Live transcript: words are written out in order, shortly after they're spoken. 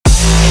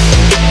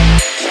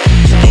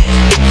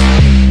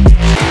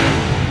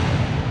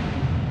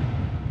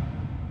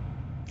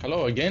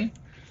again.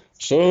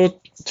 So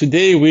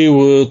today we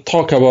will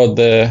talk about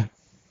the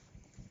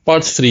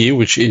part 3,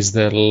 which is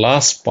the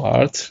last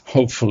part,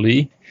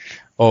 hopefully,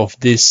 of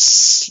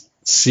this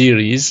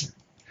series.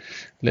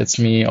 Let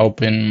me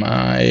open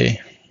my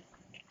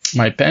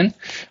pen.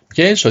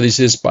 Okay, so this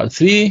is part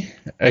 3.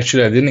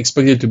 Actually, I didn't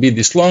expect it to be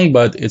this long,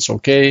 but it's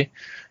okay.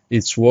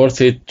 It's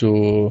worth it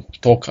to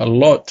talk a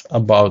lot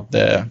about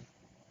the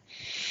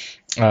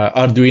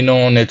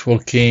Arduino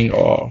networking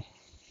or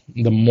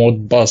the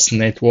MODBUS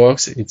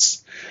networks.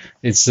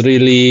 It's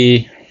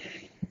really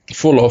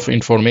full of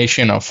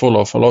information and full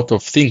of a lot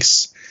of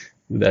things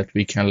that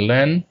we can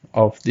learn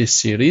of this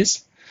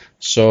series.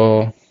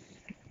 So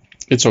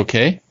it's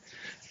okay.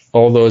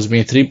 Although it's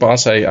been 3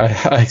 parts,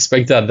 I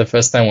expect that the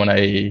first time when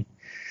I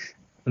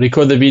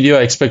record the video,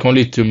 I expect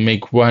only to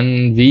make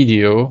 1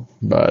 video,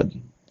 but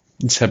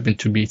it's happened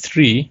to be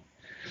 3.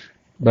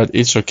 But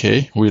it's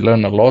okay. We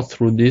learn a lot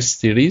through this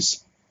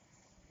series.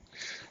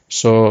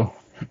 So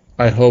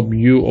I hope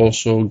you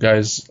also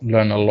guys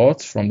learn a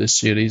lot from this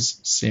series,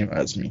 same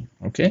as me.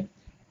 Okay.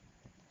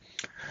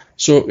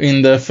 So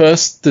in the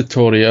first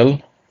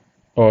tutorial,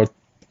 or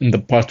in the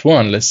part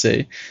 1, let's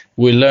say,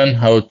 we learn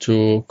how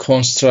to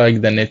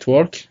construct the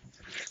network,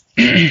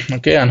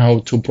 okay, and how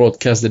to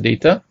broadcast the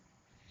data.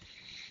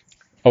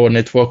 Our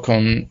network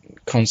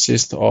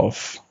consists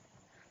of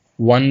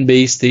 1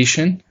 base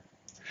station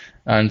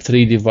and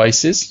 3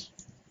 devices.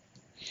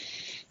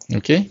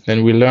 Okay,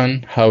 then we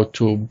learn how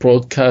to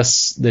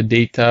broadcast the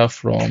data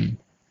from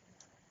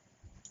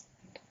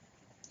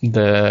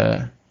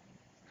the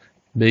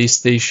base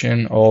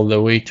station all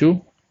the way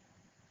to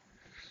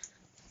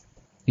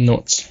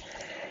nodes.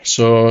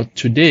 So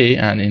today,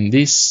 and in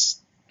this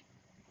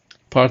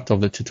part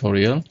of the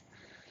tutorial,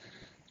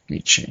 let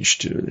me change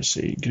to, let's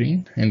say,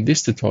 green. In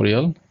this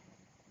tutorial,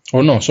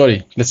 or no,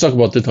 sorry, let's talk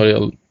about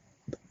tutorial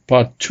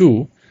part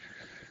 2.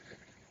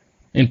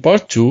 In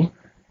part 2,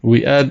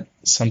 we add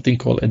something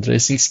called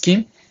addressing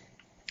scheme.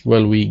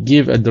 Well, we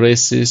give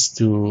addresses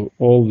to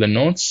all the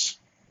nodes.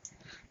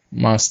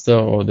 Master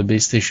or the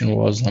base station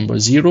was number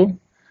 0,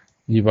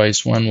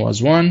 device 1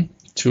 was 1,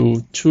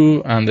 2,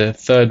 2, and the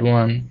third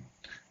one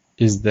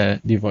is the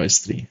device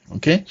 3.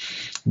 Okay,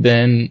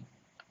 then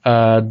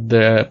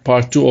the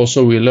part 2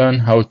 also we learn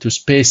how to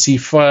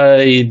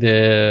specify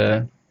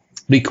the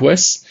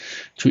requests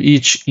to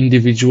each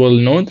individual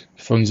node.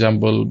 For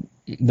example,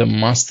 the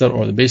master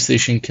or the base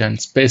station can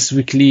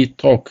specifically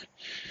talk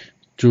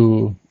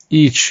to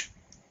each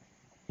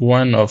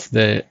one of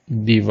the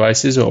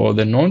devices or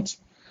the nodes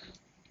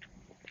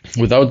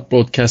without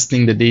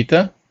broadcasting the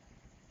data.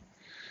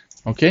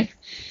 Okay,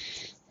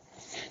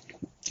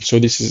 so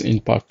this is in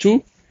part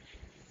 2.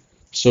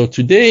 So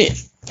today,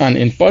 and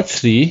in part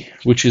 3,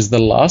 which is the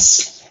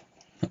last,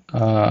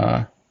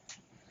 let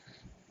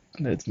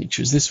me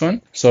choose this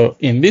one. So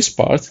in this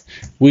part,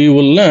 we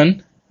will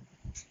learn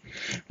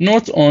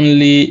not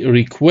only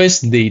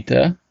request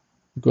data,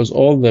 because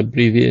all the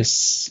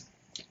previous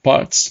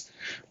parts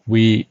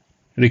we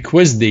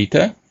request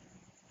data.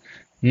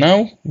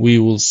 Now we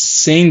will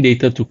send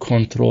data to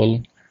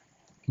control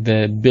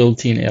the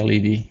built-in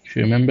LED. If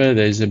you remember,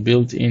 there is a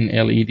built-in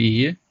LED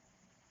here.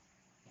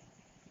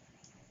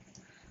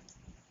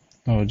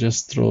 I'll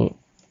just throw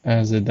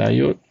as a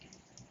diode.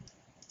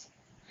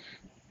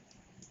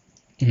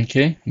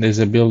 Okay, there's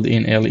a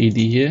built-in LED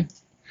here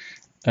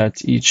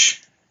at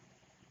each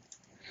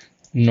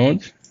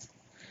node.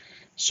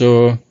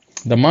 So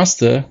the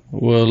master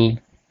will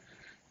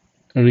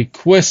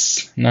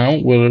request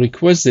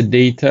the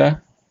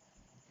data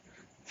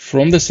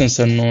from the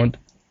sensor node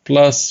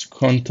plus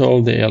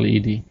control the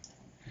LED.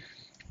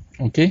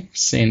 Okay,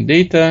 send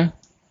data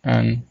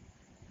and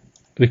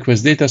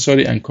request data,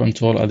 sorry, and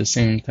control at the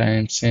same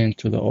time. Send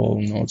to the all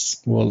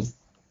nodes will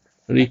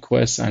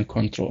request and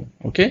control.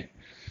 Okay,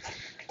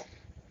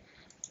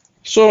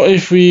 so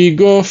if we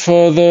go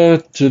further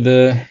to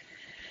the,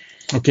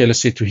 okay, let's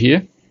say to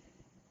here.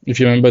 If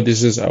you remember,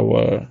 this is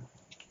our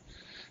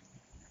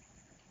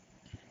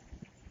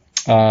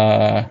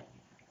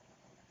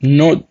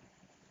node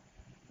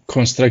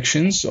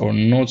constructions or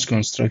nodes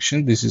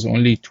construction. This is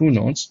only 2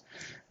 nodes,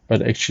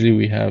 but actually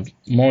we have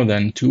more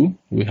than 2.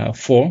 We have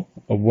 4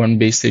 of 1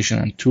 base station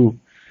and 2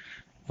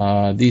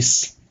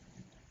 these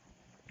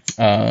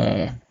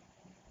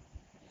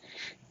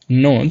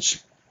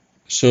nodes.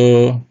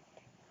 So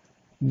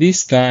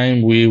this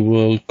time we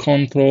will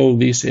control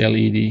this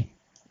LED.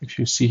 If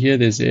you see here,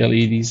 there's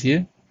LEDs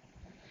here.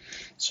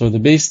 So the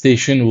base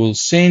station will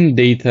send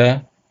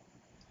data,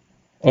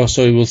 or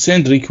so it will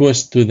send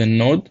request to the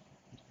node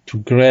to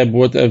grab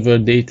whatever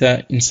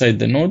data inside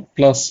the node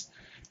plus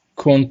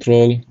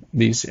control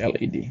this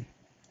LED.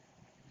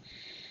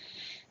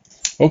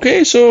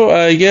 Okay, so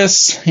I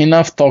guess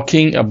enough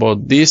talking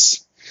about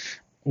this.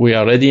 We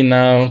are ready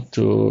now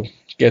to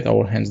get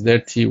our hands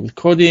dirty with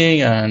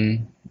coding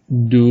and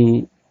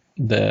do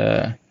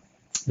the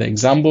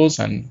examples,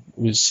 and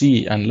we'll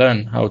see and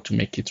learn how to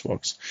make it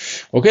work.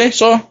 Okay,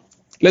 so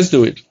let's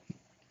do it.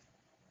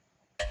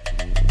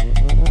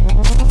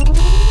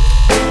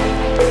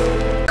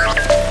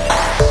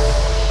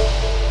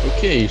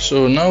 Okay,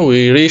 so now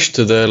we reached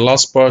the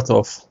last part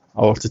of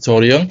our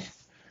tutorial,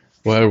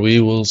 where we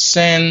will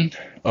send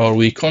or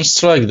we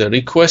construct the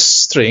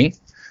request string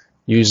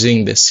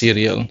using the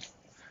serial.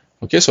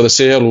 Okay, so the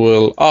serial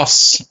will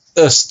ask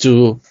us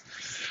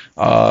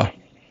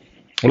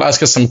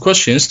some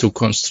questions to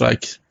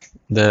construct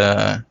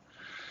the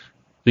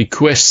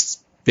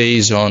request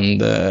based on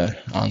the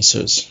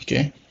answers.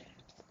 Okay,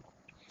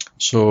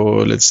 so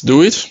let's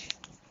do it.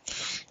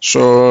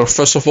 So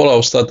first of all,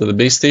 I'll start with the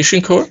base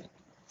station code.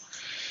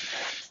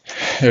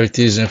 Here it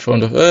is in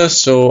front of us.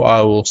 So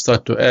I will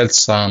start to add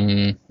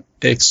some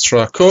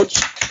extra code.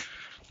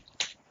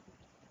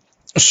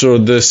 So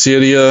the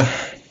serial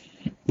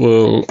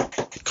will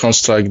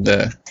construct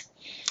the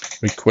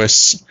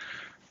request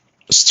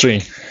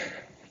string.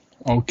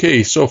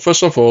 Okay, so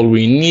first of all,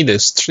 we need a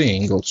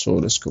string. Also,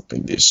 let's copy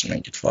this,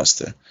 make it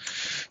faster.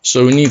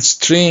 So we need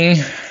string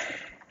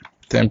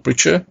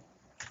temperature,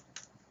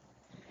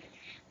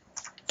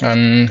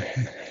 and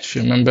if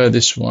you remember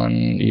this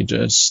one, you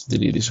just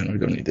delete this one. We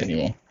don't need it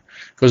anymore,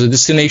 because the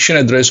destination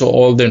address of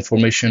all the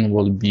information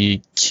will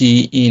be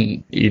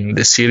key in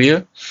the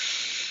serial.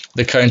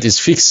 The current is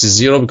fixed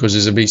 0 because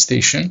it's a base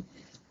station.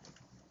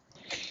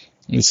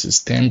 This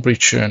is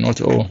temperature,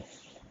 not all.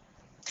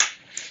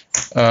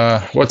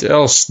 What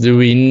else do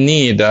we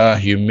need?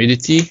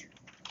 Humidity.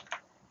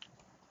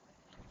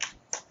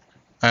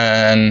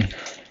 And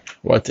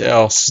what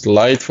else?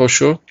 Light for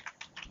sure.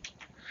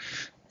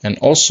 And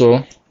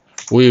also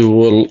we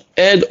will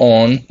add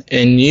on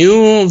a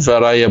new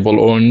variable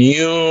or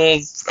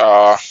new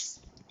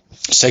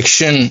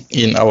section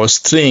in our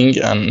string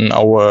and in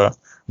our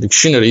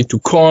dictionary to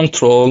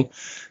control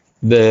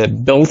the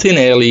built-in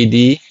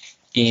LED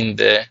in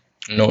the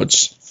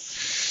nodes.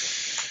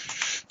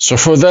 So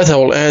for that, I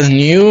will add a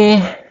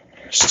new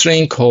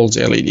string called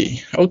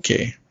LED.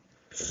 Okay.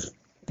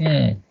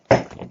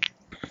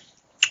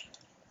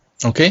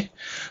 Okay.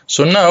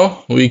 So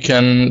now we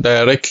can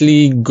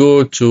directly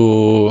go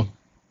to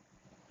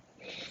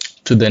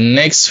the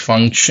next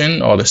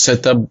function, or the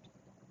setup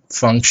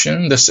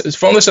function.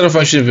 From the setup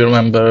function, if you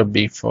remember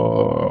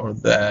before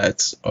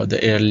that, or the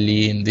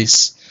early in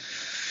this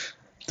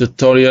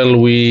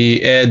tutorial,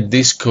 we add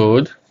this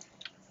code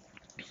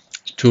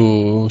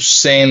to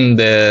send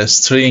the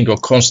string or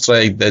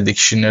construct the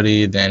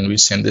dictionary. Then we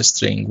send the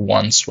string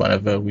once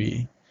whenever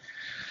we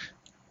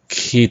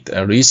hit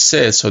a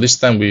reset. So this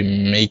time we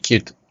make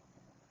it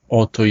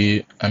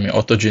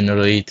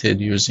auto-generated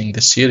using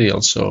the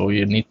serial. So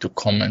you need to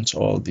comment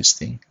all these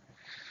things.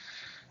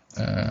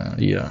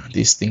 Yeah,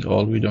 this thing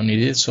all we don't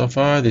need it so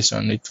far. This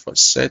one need for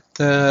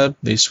setup.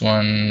 This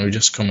one we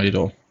just comment it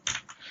all.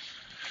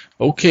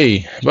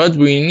 Okay, but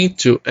we need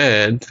to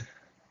add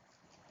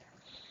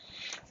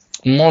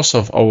most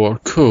of our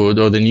code,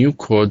 or the new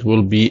code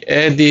will be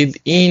added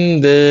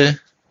in the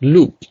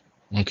loop.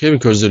 Okay,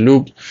 because the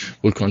loop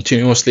will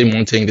continuously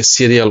maintain the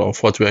serial of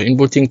what we are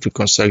inputting to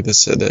construct the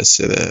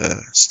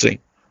string.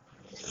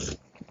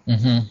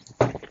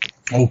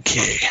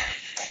 Okay.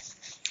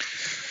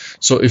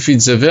 So if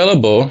it's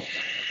available,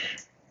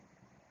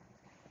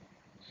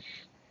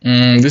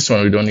 this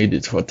one we don't need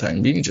it for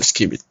time being, just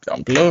keep it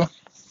down below.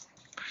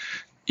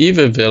 If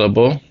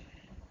available,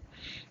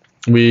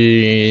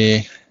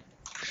 we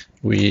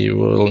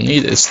will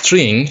need a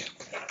string.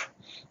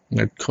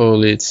 Let's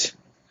call it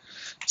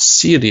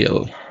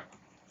serial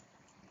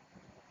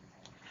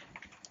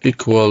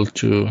equal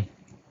to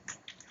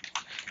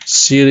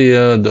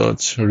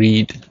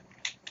serial.read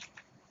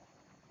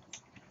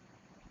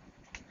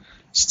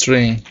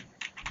string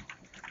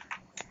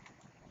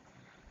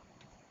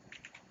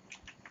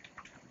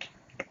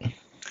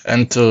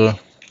until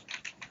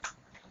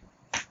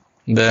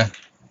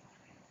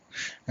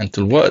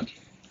what?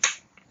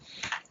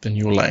 The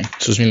new line.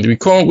 So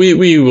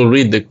we will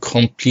read the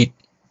complete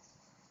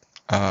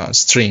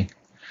string.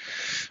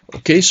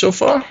 Okay, so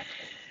far.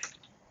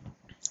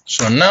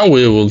 So now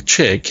we will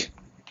check.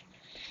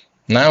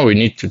 Now we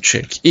need to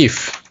check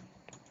if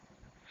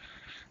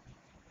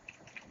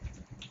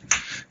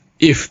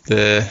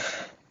the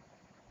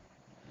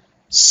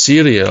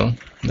serial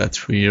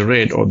that we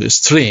read, or the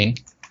string,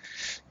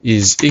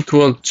 is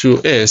equal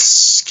to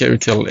S,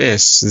 capital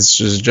S. This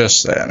is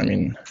just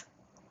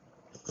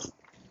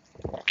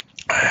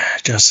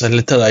just a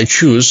letter I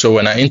choose. So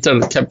when I enter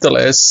capital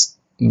S,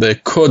 the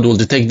code will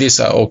detect this.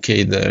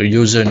 Okay, the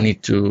user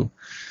need to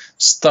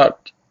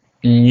start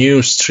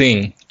new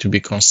string to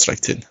be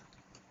constructed.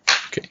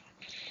 Okay,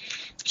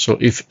 so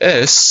if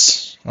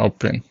S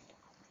open,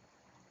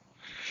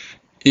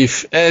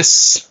 if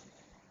S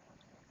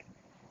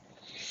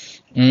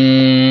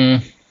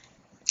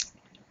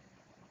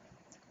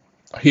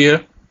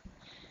here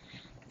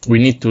we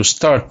need to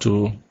start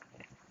to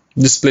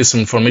display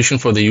some information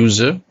for the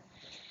user.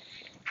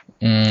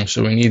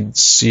 So we need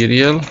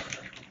serial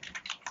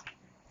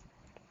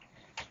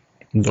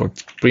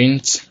dot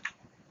print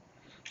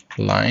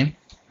line.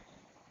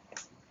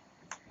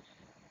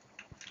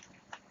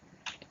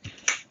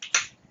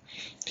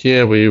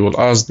 Here we will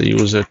ask the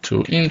user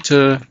to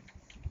enter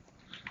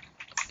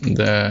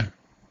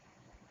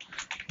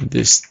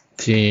this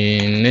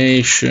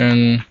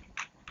destination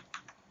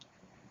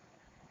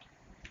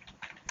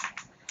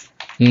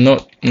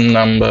node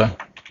number.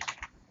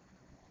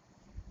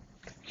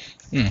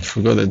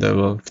 Forgot the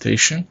double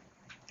quotation.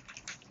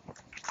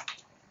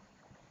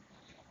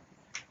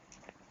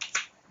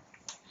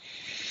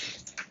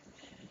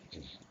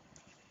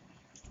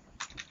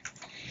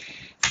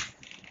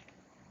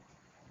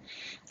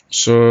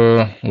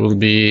 So will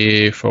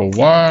be for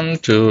 1,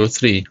 2,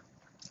 3.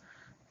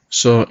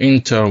 So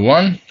enter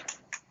 1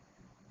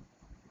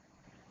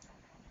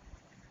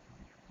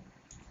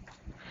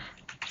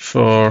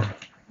 for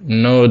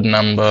node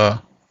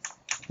number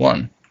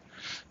 1.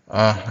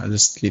 I'll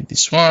just delete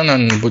this one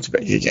and put it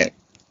back again.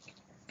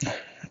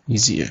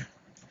 Easier,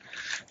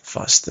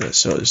 faster.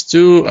 So it's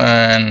 2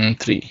 and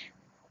 3.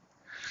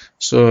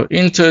 So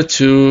enter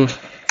 2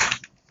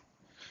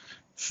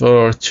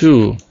 for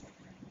 2.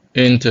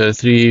 Enter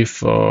 3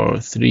 for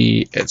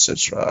 3,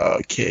 etc.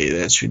 Okay,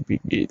 that should be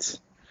good.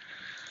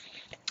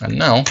 And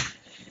now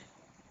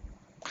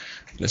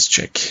let's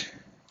check.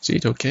 Is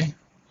it okay?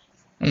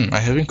 I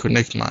haven't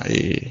connect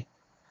my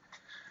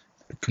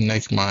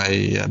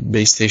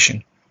base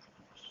station.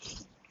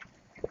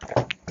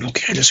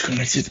 Okay, let's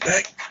connect it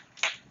back.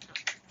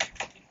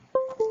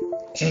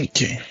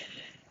 Okay.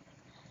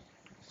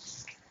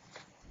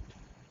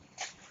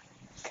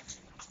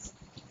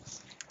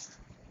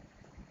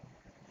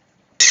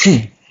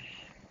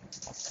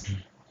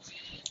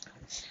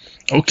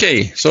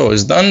 Okay, so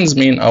it's done. It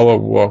means our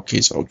work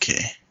is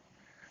okay.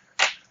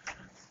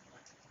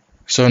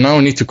 So now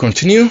we need to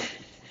continue.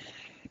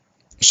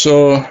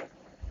 So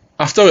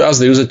after we ask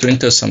the user to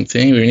enter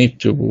something, we need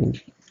to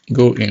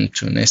go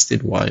into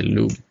nested while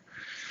loop.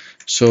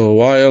 So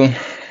while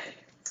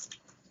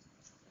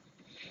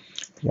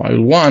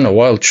 1 or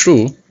while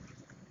true,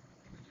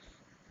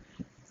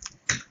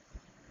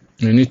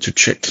 we need to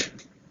check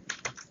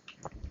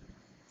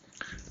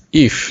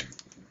if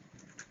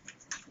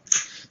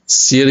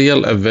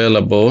serial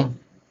available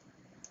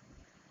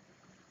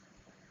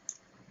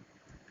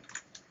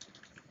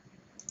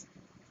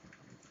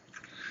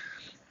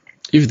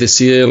if the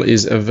serial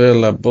is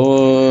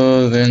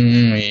available,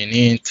 then we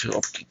need to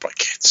open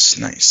brackets.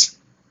 Nice.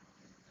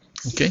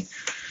 Okay,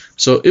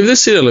 so if the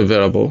serial is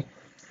available,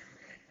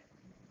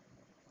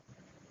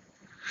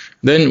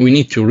 then we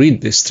need to read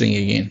the string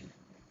again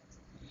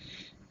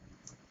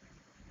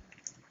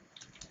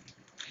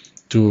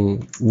to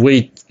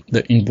wait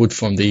the input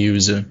from the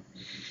user.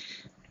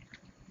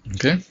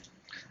 Okay,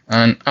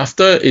 and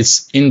after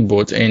it's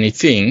input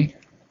anything,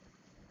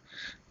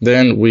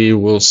 then we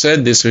will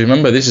set this.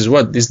 Remember, this is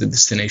the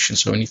destination,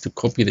 so we need to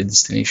copy the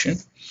destination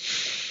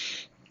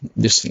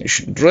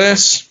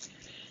address,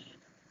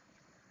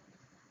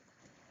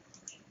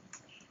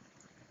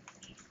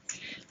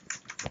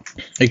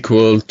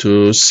 equal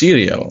to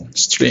serial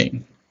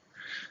string,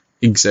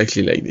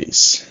 exactly like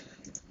this.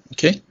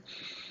 Okay,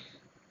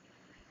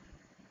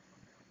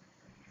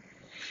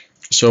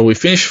 so we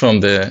finish from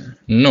the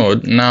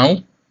node.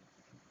 Now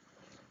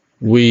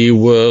we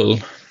will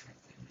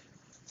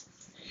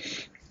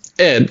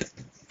add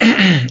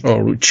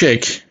or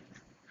check.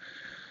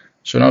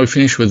 So now we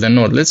finish with the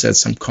node. Let's add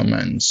some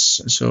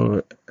comments.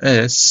 So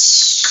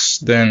S,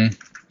 then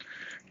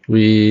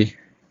we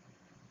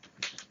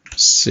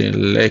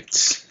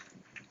select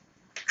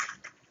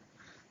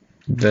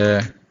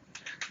the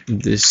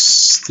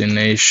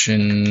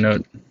destination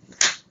node.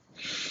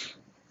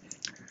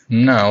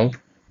 Now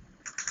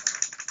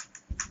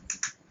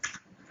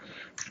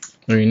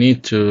we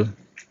need to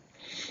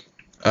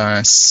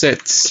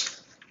set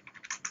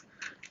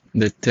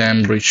the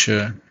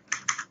temperature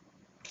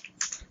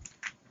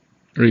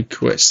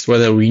request,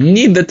 whether we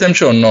need the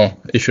temperature or no.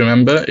 If you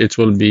remember, it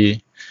will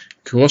be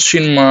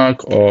question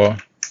mark or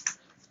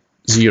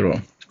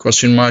 0.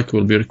 Question mark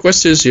will be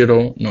requested,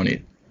 0 no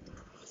need.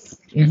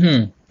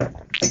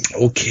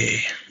 Okay,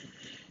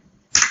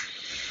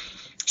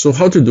 so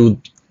how to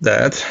do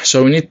that?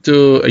 So we need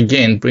to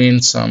again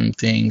bring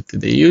something to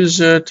the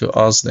user to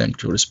ask them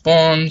to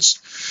respond.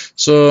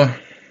 So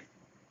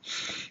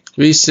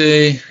we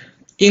say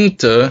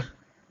enter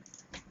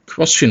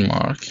question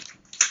mark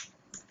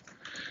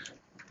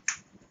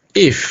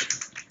if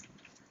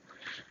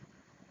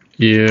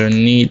you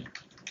need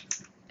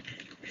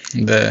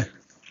the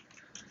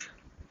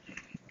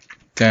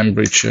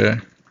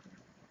temperature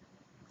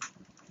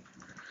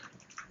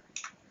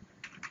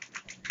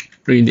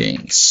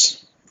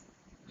readings,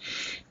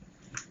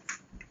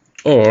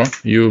 or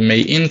you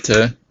may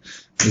enter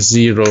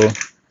 0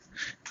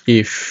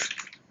 if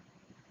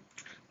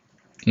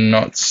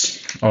not,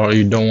 or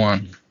you don't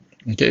want.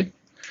 Okay,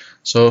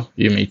 so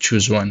you may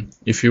choose one.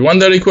 If you want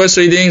the request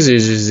readings, it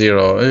is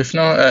 0. If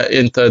not,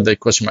 enter the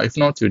question mark. If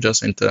not, you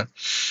just enter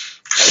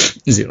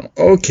 0.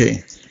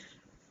 Okay,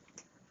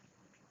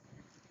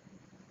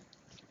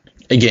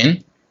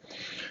 again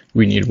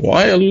we need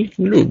while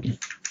loop.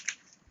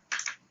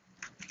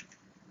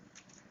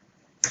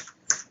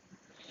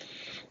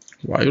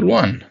 While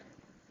 1.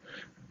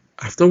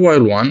 After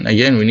while 1,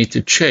 again we need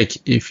to check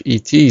if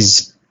it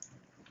is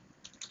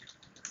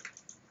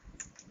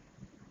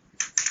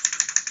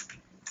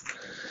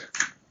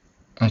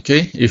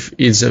Okay, if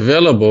it's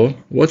available,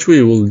 what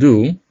we will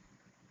do,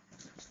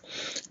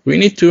 we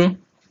need to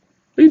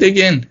read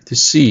again to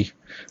see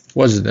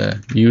what the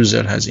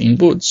user has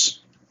inputs.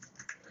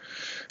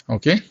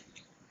 Okay,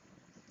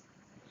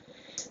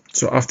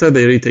 so after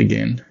they read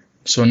again,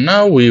 so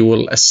now we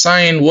will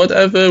assign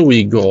whatever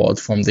we got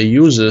from the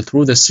user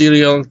through the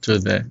serial to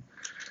the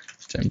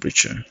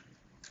temperature.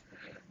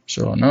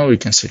 So now we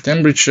can say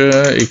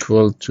temperature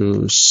equal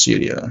to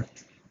serial.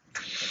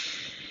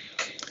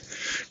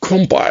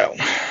 Compile.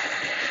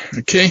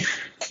 Okay.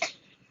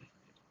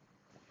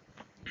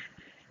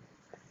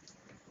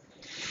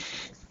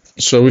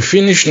 So we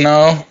finish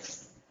now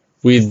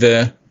with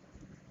the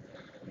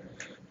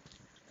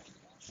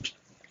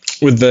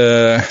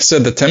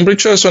set the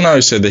temperature. So now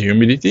we set the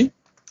humidity.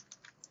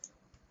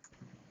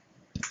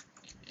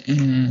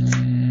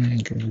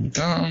 Go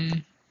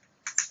down.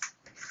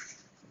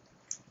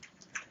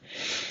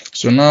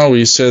 So now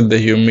we set the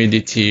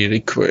humidity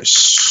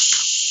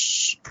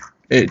request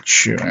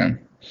HUM.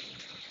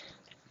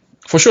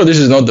 For sure, this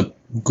is not the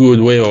good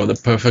way or the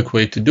perfect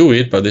way to do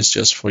it, but it's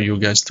just for you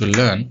guys to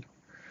learn.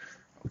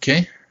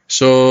 Okay,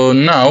 so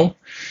now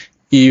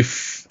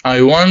if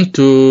I want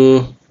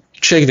to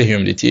check the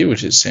humidity,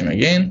 which is the same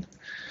again,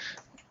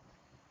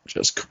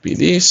 just copy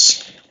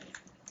this,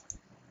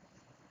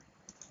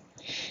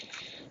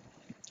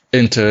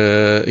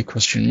 enter a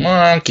question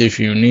mark if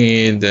you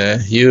need the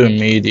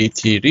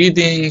humidity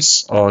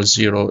readings, or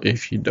 0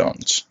 if you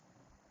don't.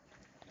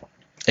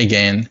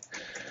 Again,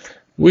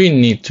 we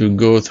need to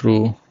go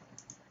through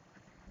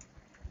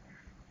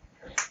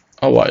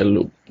a while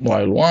loop,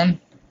 while 1,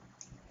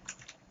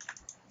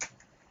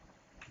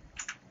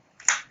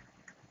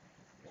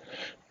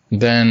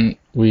 then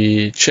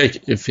we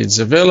check if it's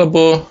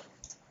available,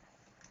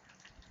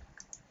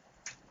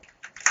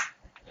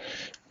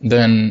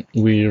 then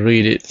we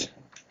read it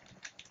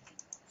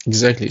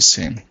exactly the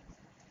same.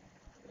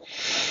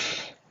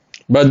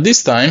 But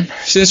this time,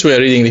 since we are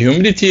reading the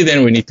humidity,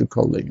 then we need to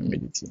call the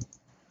humidity.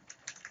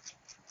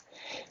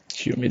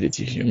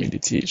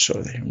 Humidity, so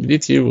the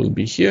humidity will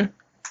be here.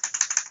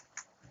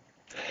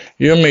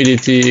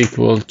 Humidity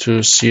equal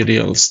to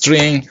serial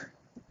string,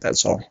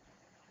 that's all.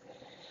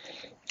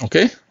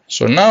 Okay,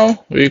 so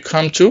now we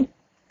come to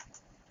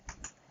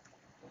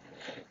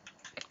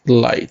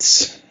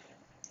lights.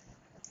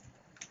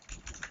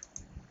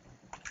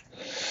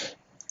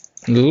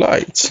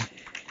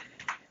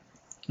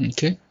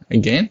 Okay,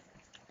 again,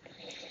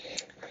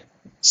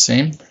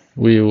 same.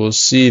 We will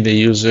see the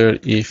user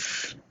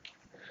if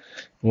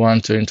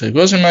want to enter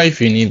Gossamer, if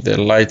you need the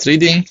light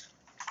reading,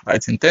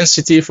 light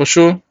intensity for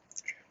sure.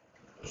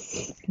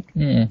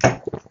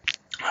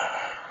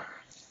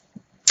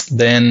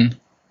 Then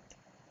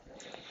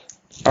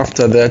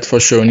after that,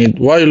 for sure, we need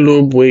while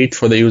loop, wait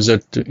for the user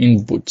to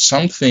input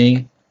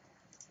something.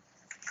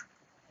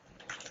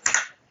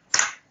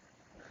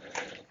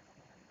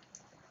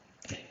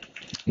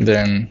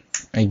 Then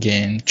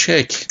again,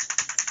 check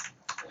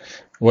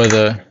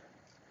whether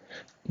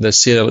the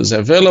serial is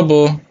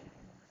available.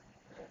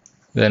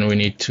 Then we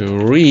need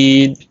to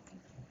read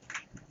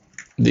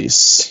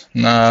this.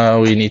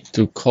 Now we need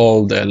to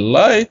call the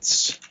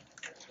light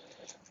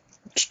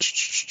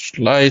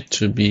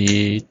to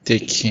be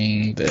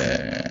taking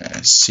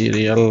the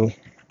serial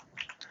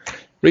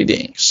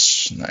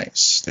readings.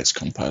 Nice. Let's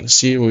compile.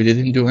 See, we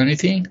didn't do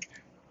anything.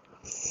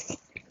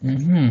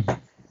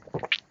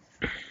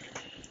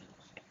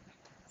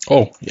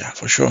 Oh yeah,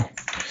 for sure.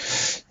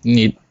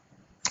 Need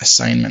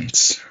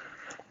assignments.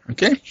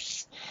 Okay.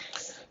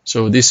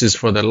 So this is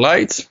for the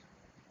light.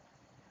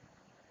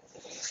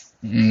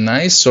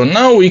 Nice. So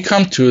now we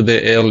come to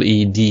the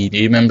LED.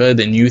 Remember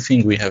the new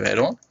thing we have added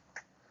on?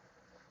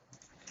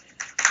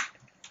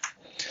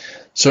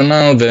 So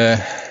now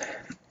the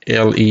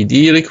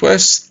LED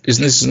request this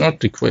is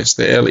not request,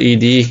 the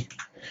LED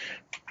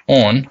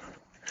on.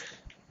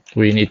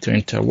 We need to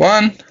enter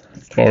 1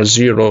 or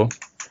 0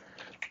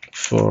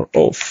 for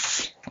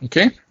off.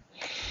 Okay.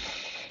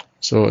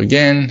 So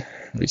again,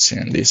 we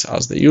send this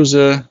as the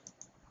user.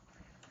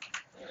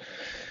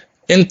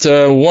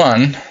 Enter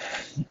 1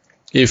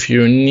 if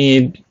you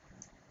need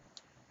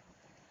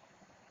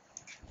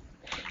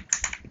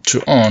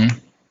to on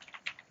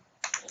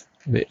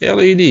the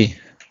LED,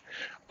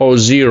 or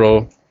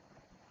 0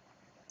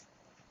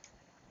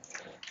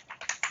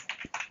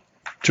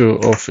 to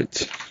off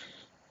it.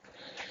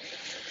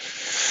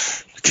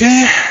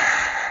 Okay.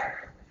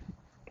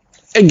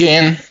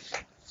 Again,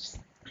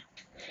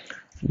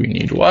 we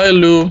need while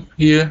loop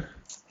here.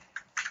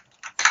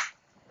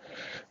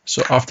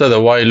 So after the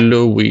while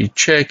loop, we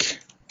check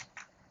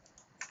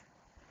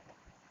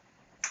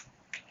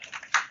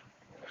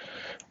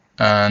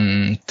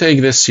and take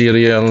the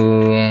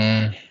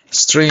serial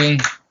string.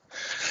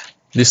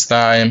 This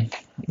time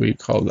we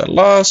call the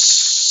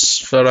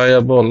last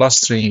variable.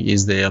 Last string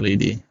is the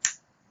LED.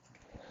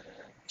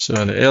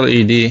 So the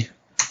LED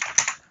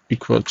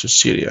equal to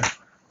serial.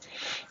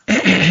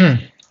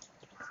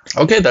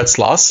 Okay, that's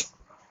last.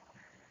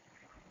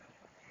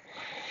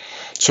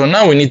 So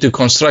now we need to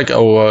construct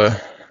our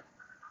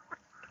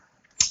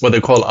what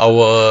they call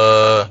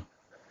our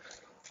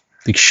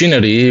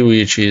dictionary,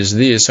 which is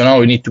this. So now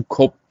we need to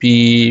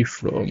copy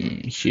from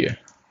here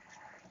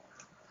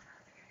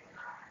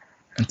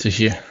into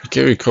here.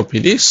 Okay, we copy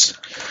this.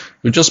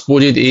 We just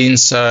put it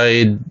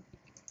inside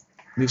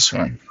this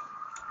one.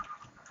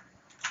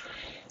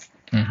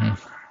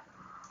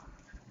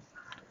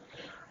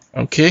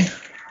 Okay.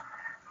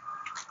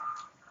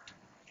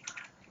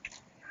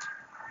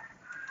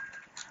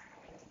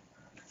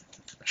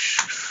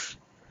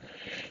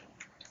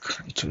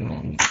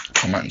 Control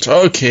Command.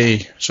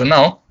 Okay, so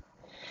now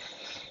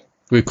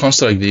we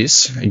construct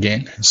this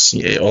again.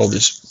 See, all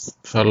this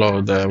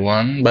follow the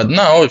one, but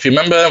now if you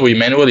remember, we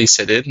manually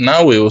set it.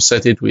 Now we will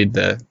set it with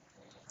the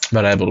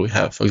variable we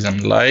have. For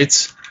example,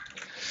 light.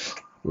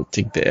 We'll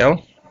take the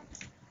L.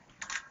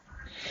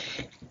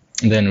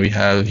 And then we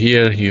have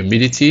here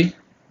humidity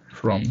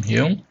from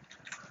hum,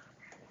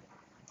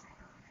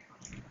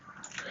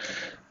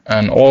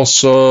 and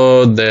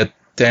also the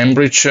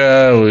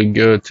temperature. We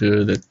go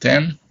to the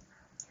temp.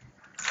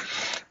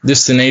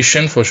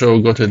 Destination, for sure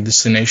we'll go to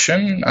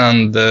destination,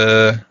 and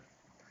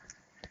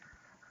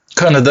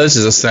Canada is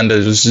a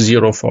standard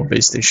 0 for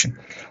base station.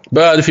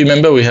 But if you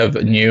remember, we have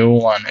a new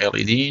one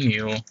LED,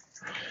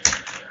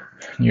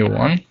 new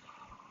one.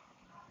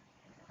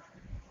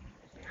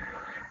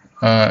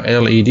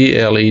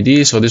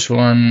 LED. So this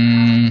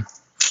one,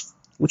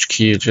 which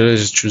key?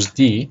 Let's choose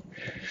D,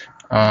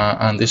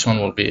 and this one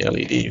will be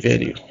LED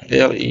value.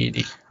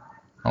 LED.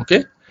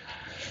 Okay.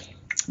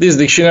 This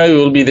dictionary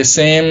will be the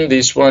same.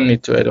 This one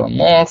need to add on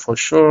more for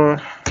sure.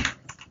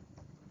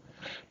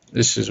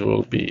 This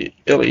will be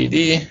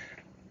LED,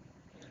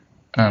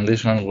 and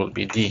this one will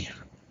be D.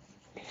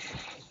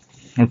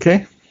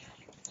 Okay.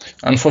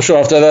 And for sure,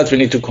 after that, we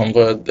need to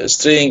convert the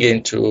string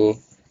into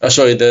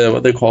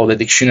what they call the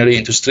dictionary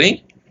into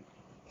string.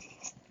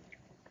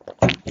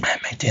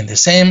 Maintain the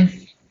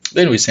same.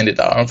 Then we send it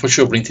out, and for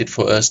sure print it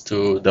for us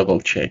to double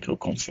check or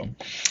confirm.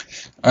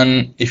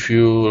 And if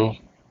you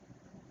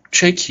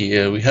check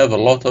here, we have a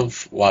lot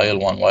of while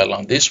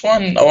one. This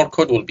one, our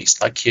code will be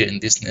stuck here in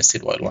this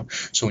nested while one.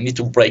 So we need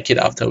to break it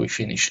after we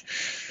finish.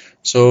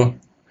 So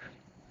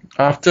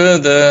after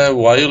the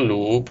while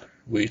loop,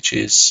 which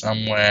is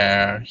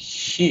somewhere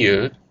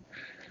here,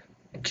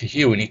 okay,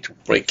 here we need to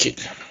break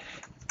it.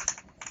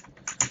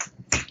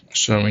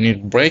 So we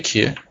need break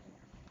here.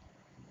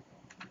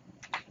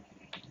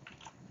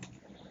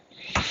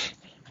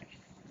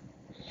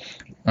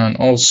 And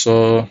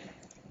also,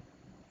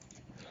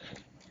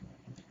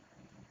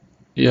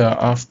 yeah,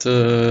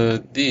 after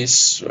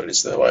this, where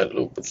is the while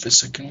loop with the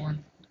second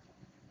one?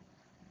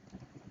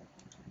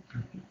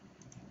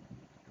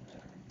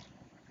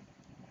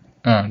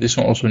 This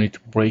one also need to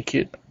break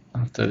it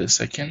after the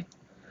second,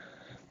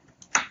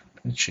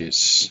 which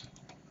is,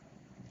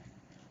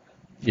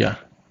 yeah,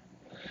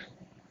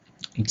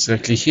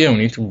 exactly here we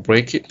need to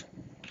break it.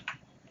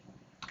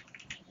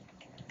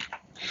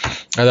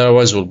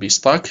 Otherwise we'll be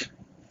stuck.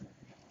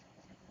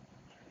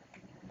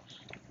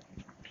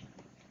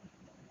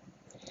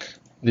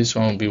 This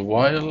one will be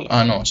while,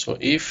 no, so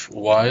if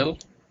while,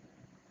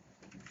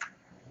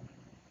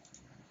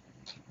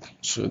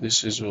 so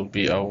this will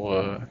be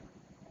our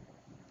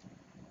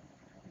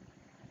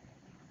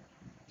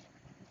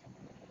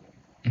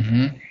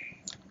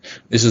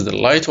this is the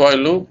light while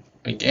loop.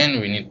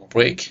 Again, we need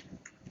break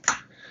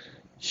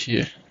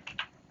here.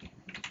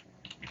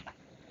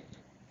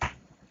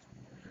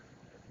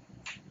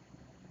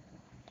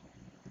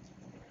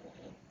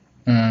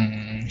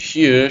 And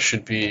here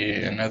should be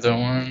another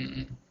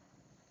one.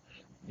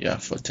 Yeah,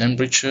 for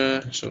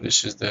temperature. So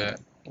this is the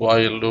while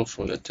loop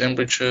for the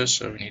temperature.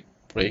 So we need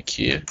break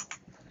here.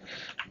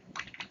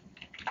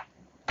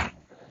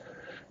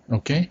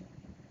 Okay.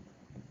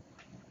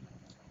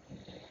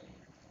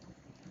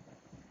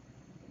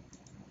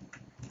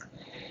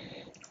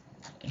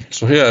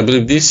 So here I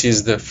believe this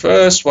is the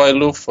first while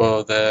loop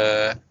for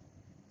the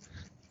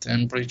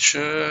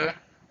temperature.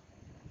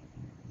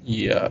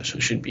 Yeah, so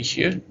it should be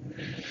here.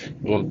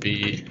 Will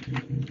be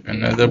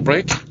another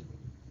break.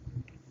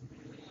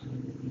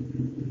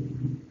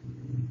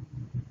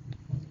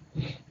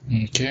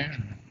 Okay.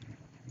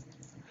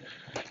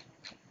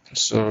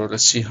 So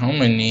let's see how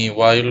many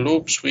while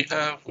loops we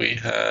have. We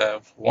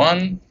have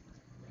 1,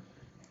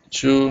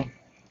 2,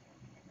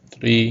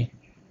 3,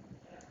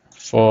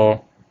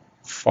 4,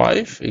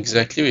 5.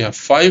 Exactly, we have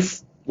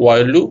 5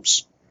 while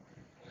loops,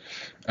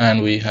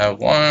 and we have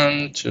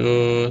 1,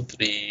 2,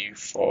 3,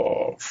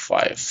 4,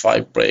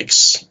 5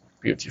 breaks.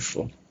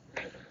 Beautiful.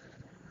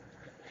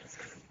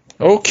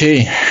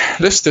 Okay,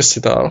 let's test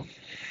it out.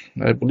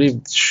 I believe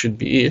it should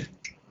be it.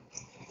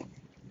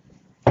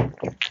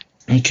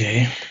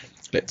 Okay,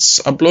 let's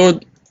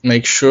upload.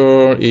 Make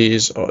sure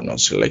is not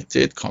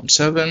selected.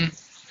 COM7.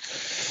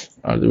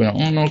 Arduino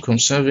Uno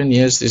COM7.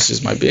 Yes, this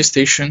is my base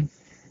station.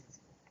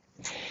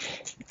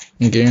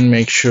 Again,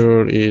 make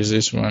sure is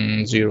this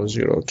one 0,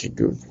 0. Okay,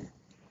 good.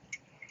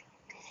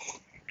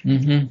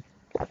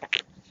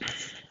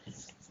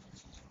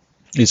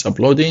 It's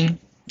uploading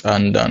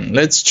and done.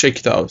 Let's check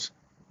it out.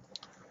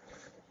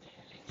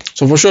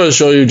 So for sure, I'll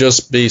show you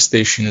just base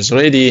station is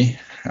ready.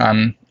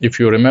 And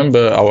if you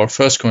remember, our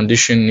first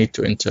condition need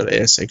to enter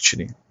S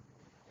actually.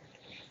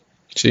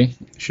 See,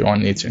 if you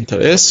want, need to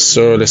enter S.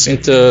 So let's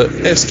enter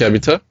S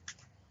capital.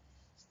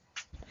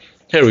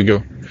 Here we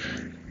go.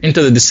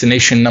 Enter the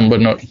destination number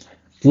node.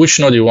 Which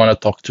node you want to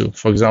talk to?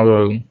 For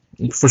example,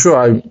 for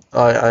sure,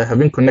 I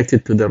haven't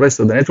connected to the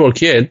rest of the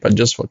network yet, but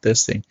just for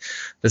testing.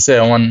 Let's say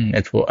I want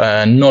network,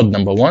 node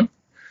number 1.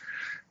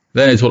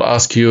 Then it will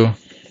ask you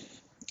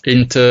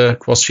enter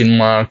question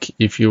mark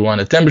if you want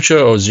a temperature,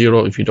 or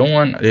 0 if you don't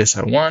want. Yes,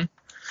 I want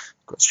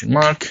question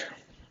mark.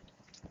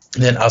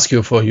 Then ask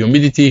you for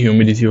humidity.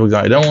 Humidity,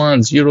 I don't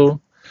want 0.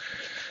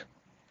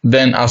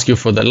 Then ask you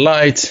for the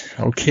light.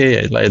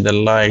 Okay, I like the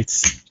light,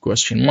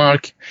 question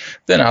mark.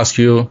 Then ask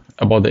you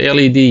about the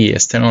LED.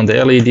 Yes, turn on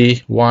the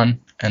LED, 1,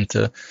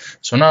 enter.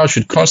 So now I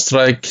should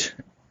construct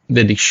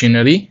the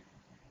dictionary.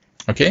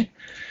 Okay,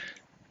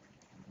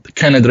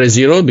 can address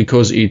 0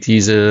 because it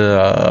is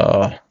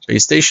a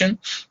base station.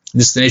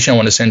 Destination I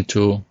want to send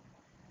to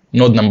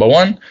node number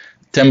 1.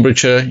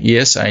 Temperature,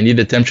 yes, I need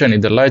the temperature, I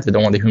need the light, I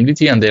don't want the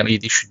humidity, and the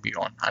LED should be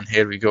on. And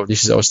here we go.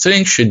 This is our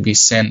string, should be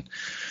sent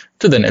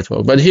to the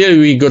network. But here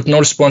we got no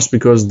response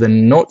because the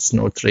node's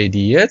not ready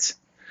yet.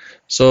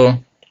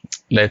 So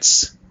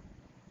let's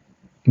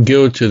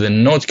go to the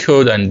node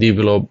code and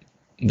develop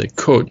the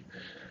code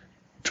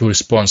to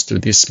respond to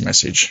this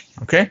message.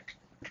 Okay,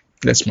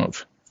 let's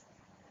move.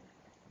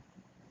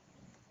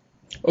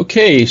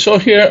 Okay, so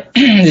here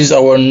is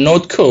our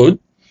node code.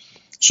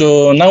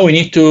 So now we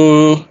need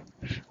to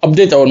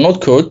update our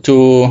node code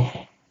to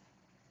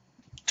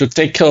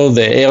tackle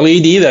the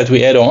LED that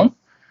we add on.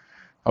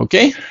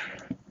 Okay,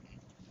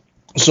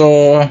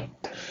 so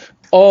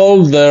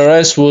all the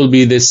rest will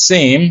be the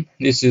same.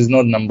 This is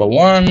node number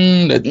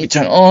 1. Let me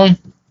turn on.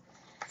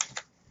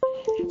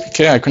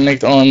 Okay, I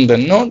connect on the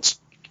nodes.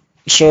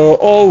 So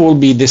all will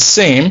be the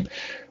same.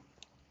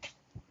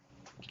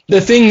 The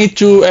thing need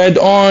to add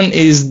on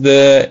is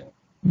the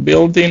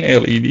built-in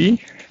LED.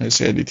 Let's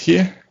add it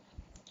here.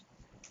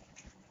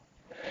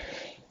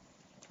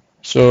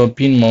 So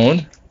pin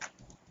mode.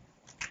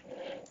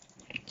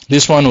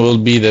 This one will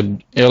be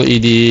the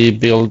LED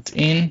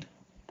built-in.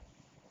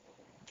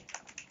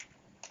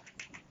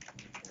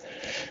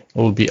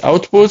 Will be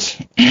output.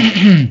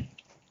 The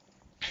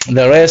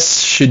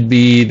rest should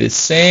be the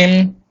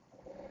same.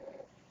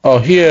 Oh,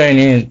 here I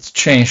need to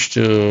change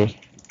to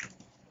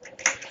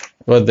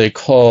what they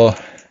call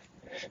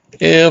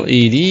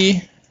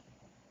LED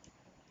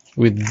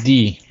with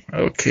D.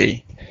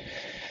 Okay.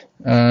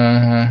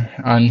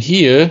 And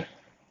here,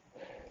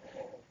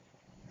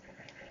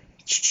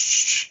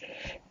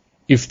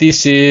 if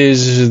this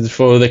is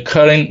for the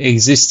current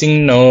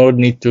existing node,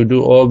 need to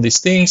do all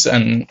these things,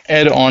 and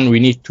add on we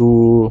need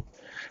to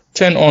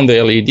turn on the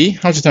LED.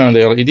 How to turn on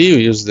the LED?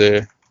 We use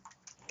the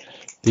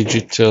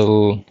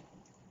digital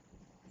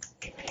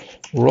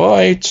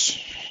right.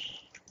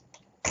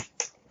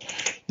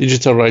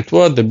 Digital right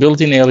what? The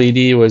built-in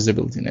LED. Where's the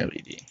built-in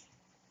LED?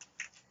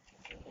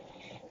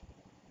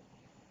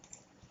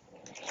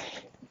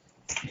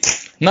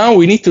 Now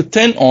we need to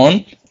turn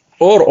on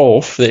or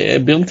off the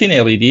built-in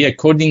LED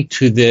according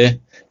to the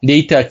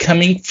data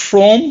coming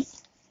from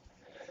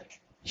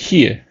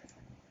here.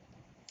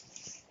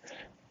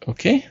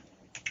 Okay.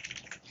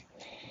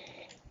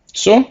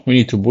 So we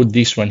need to put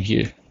this one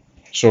here.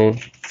 So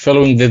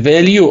following the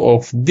value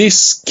of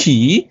this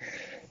key,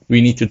 we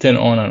need to turn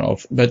on and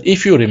off. But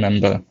if you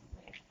remember,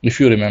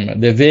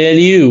 the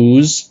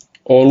values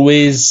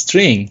always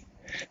string.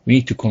 We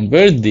need to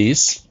convert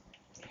this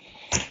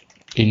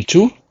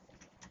into,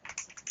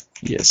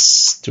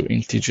 yes, to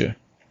integer.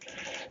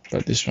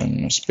 But this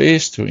one, no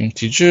space, to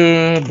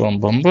integer, boom,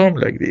 boom, boom,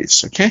 like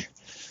this, okay?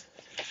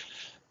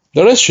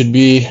 The rest should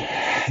be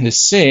the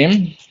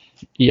same.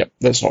 Yep,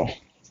 that's all.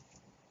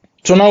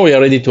 So now we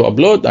are ready to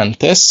upload and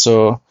test.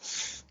 So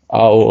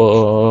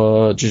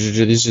our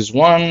this is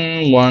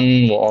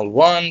one, all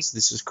ones.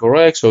 This is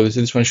correct. So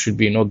this one should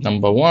be node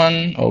number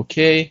 1.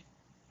 Okay.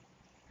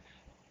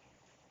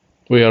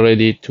 We are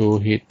ready to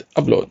hit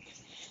upload.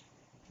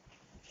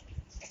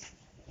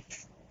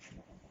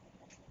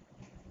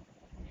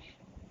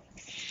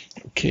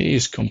 Okay,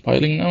 it's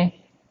compiling now.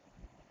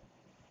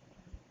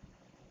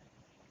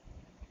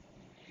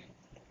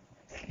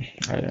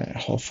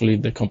 Hopefully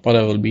the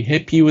compiler will be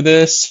happy with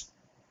this.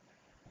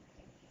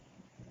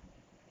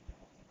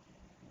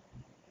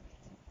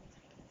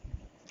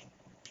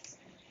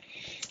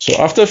 So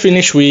after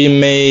finish, we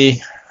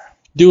may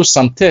do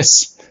some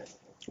tests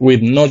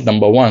with node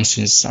number 1,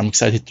 since I'm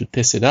excited to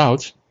test it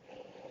out.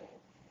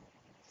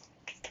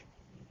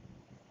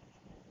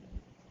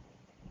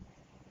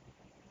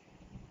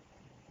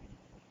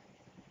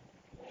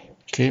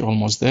 Okay,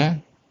 almost there.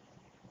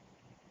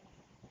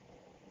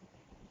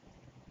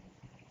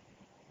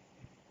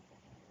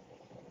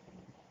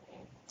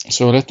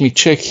 So let me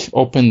check,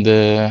 open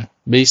the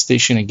base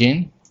station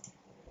again.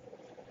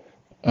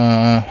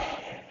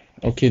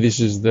 Okay, this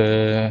is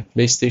the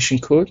base station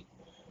code.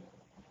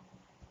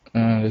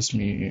 Let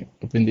me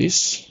open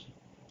this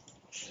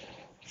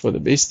for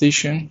the base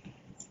station.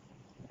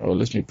 Oh,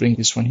 let me bring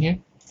this one here.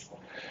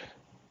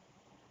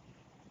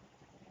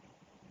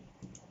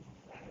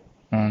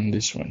 And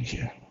this one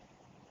here.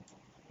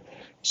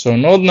 So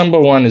node number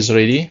 1 is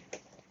ready.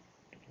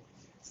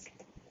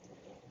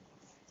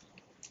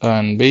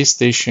 And base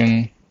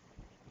station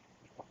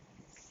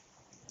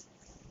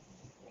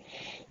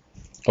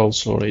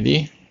also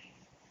ready.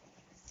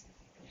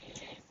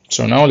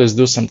 So now let's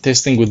do some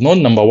testing with node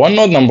number 1.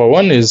 Node number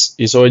 1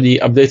 is already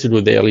updated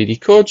with the LED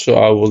code, so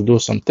I will do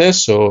some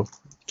tests. So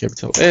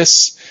capital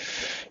S.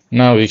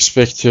 Now we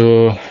expect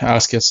to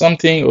ask us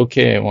something.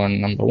 Okay, I want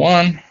number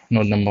 1,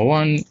 node number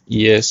 1.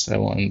 Yes, I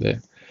want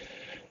the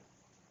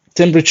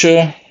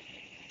temperature,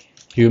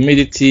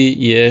 humidity,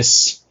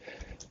 yes.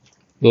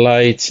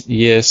 Light,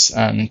 yes,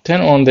 and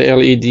turn on the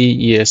LED.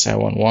 Yes, I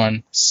want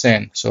 1.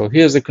 Send. So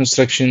here's the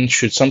construction.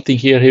 Shoot something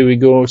here. Here we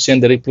go.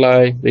 Send the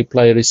reply.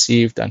 Reply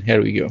received, and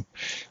here we go.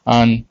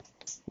 And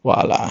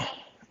voila,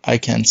 I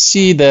can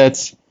see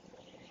that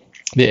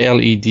the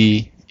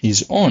LED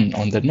is on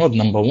the node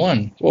number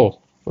 1. Oh,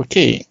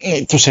 okay. I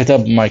need to set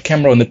up my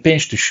camera on the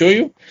bench to show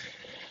you.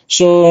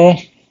 So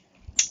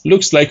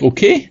looks like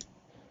okay.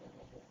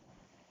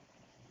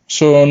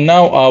 So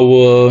now I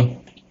will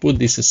put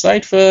this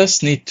aside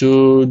first. Need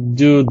to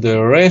do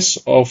the rest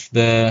of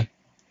the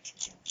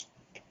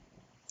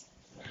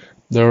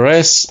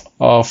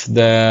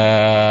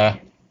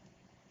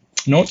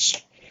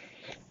nodes.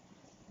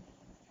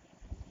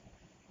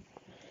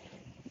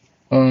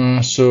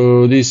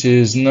 So this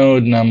is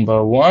node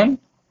number 1.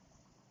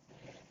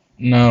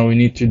 Now we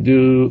need to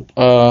do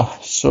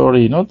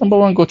sorry, node number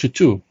 1 go to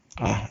 2.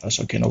 That's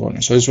okay, no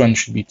problem. So this one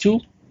should be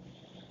 2.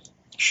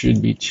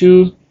 Should be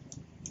 2.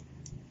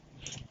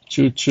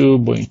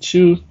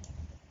 2.2,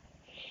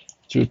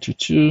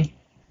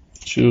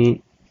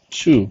 2,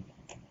 2.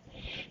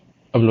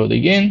 Upload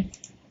again.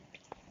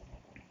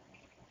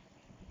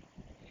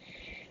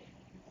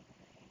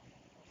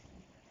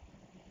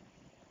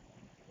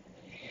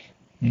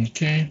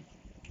 Okay.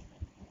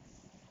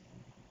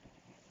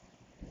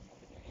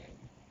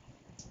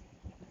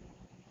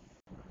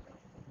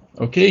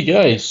 Okay,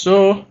 guys.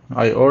 So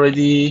I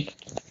already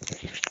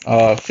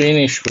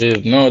finished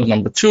with node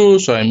number 2,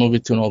 so I move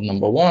it to node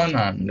number 1,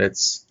 and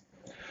let's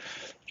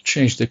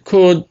change the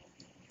code.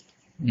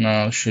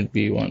 Now it should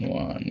be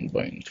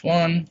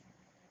 11.1,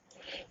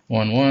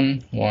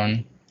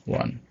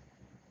 11.1.1.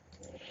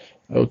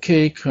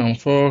 Okay,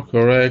 confirm,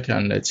 correct,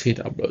 and let's hit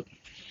upload.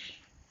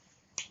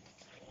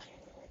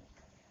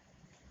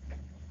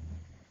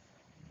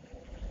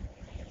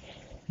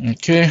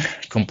 Okay,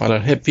 compiler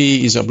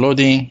happy, is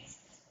uploading.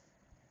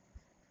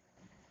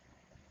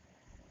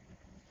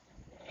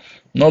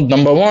 Node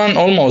number 1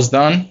 almost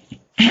done.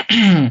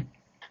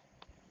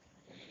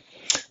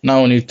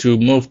 Now we need to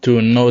move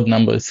to node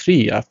number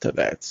 3 after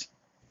that.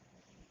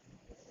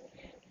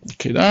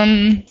 Okay,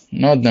 done.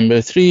 Node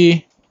number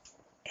 3.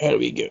 Here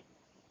we go.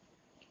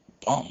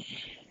 Boom.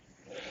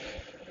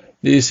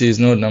 This is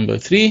node number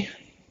 3.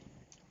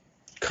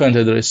 Current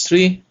address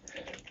 3,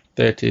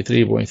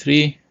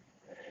 33.3,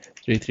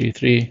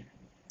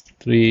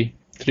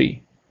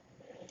 333.33.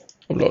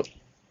 Upload.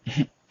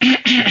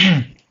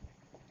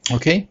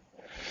 Okay.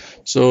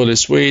 So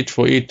let's wait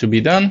for it to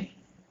be done.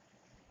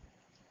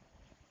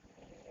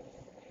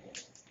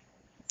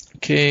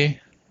 Okay.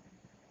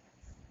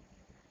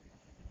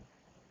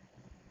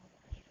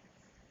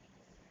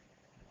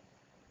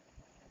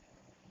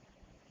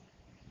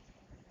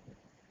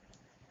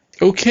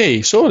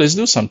 Okay, so let's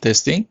do some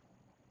testing.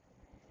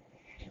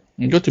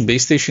 Go to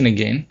base station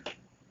again.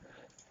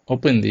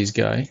 Open this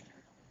guy.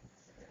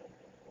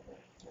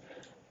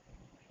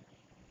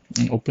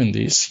 And open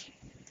this.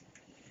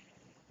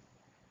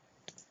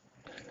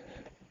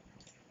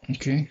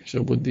 Okay,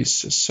 so put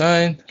this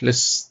aside.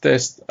 Let's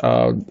test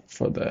out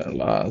for the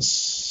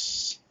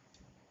last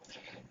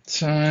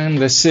time.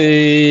 Let's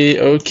say,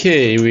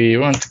 okay, we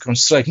want to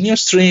construct new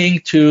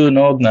string to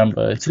node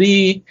number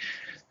 3.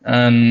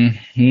 And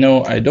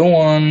no, I don't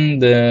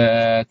want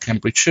the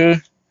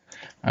temperature.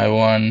 I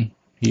want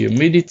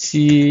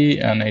humidity,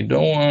 and I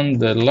don't want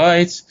the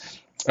light.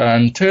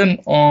 And turn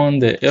on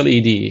the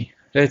LED.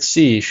 Let's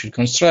see, it should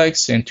construct,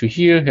 send to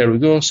here. Here we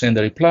go, send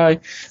the reply.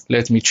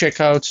 Let me check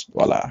out.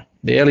 Voila.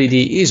 The LED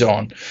is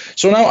on.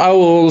 So now I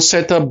will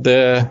set up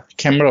the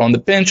camera on the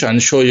bench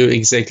and show you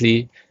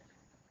exactly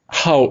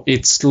how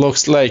it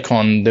looks like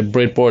on the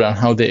breadboard and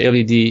how the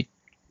LED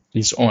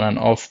is on and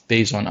off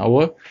based on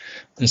our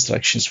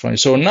instructions.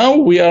 So now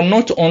we are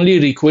not only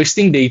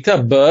requesting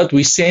data, but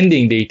we're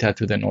sending data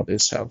to the node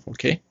itself.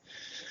 Okay.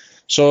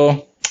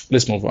 So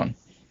let's move on.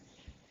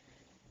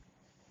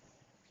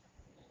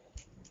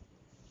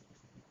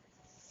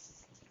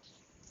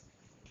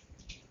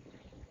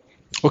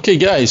 Okay,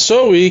 guys,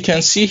 so we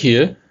can see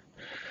here,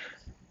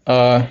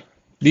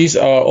 these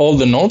are all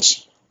the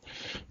nodes.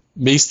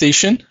 Base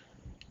station,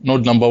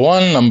 node number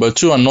 1, number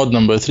 2, and node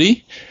number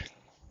 3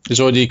 is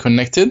already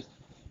connected.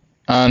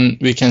 And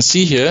we can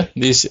see here,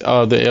 these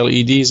are the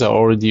LEDs are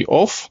already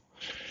off.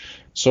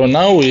 So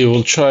now we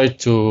will try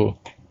to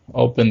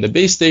open the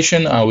base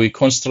station and we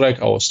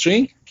construct our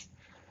string.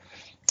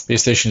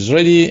 base station is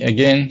ready.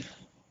 Again,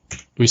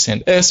 we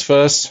send S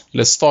first.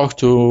 Let's talk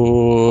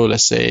to,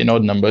 let's say,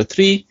 node number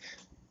 3.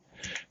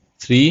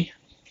 Do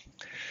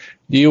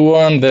you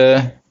want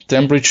the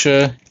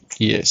temperature?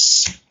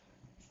 Yes.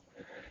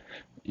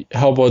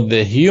 How about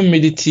the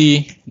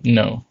humidity?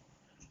 No.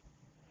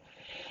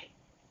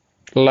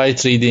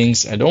 Light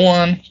readings, I don't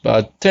want,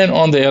 but turn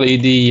on the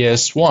LED,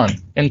 yes, 1.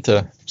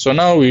 Enter. So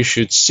now we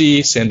should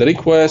see, send the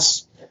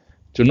request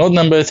to node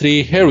number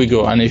 3. Here we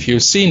go. And if you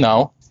see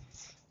now,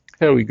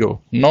 here we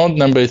go. Node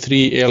number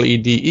 3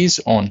 LED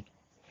is on.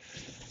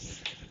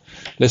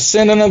 Let's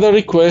send another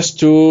request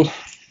to,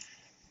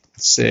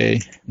 let's say,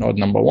 node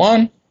number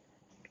 1.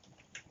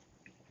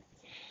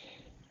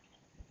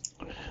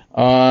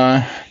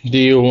 Do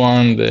you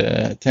want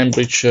the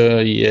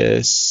temperature?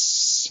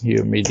 Yes.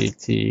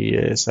 Humidity?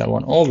 Yes. I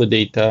want all the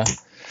data.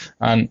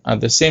 And at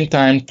the same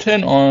time,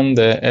 turn on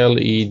the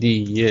LED.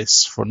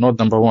 Yes, for node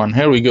number 1.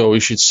 Here we go.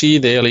 We should see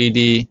the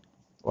LED.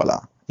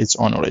 Voila, it's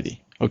on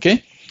already.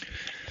 Okay.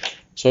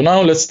 So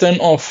now let's turn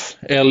off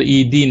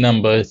LED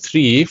number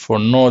 3 for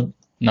node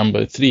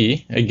number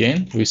 3.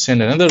 Again, we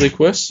send another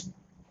request.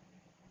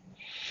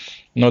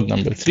 Node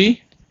number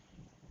 3.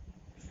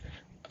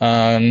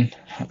 And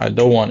I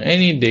don't want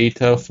any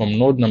data from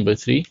node number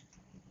 3,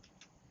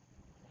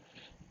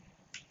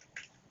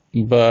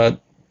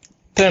 but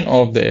turn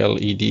off the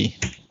LED.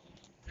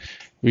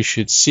 We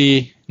should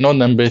see node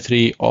number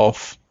 3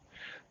 off.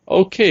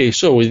 Okay,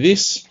 so with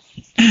this,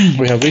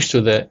 we have reached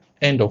to the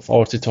end of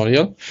our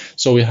tutorial.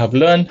 So we have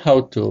learned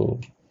how to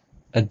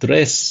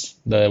address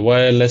the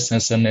wireless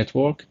sensor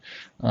network,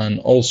 and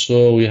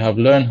also we have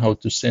learned how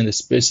to send a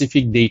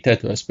specific data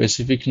to a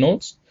specific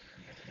nodes.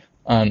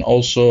 And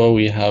also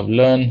we have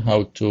learned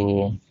how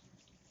to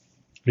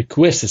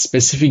request a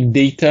specific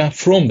data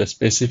from the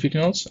specific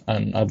nodes,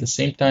 and at the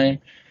same time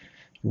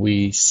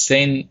we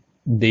send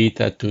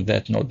data to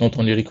that node. Not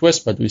only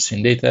request, but we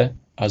send data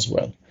as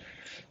well.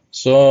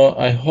 So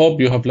I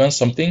hope you have learned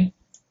something,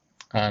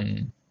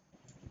 and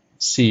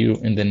see you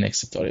in the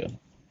next tutorial.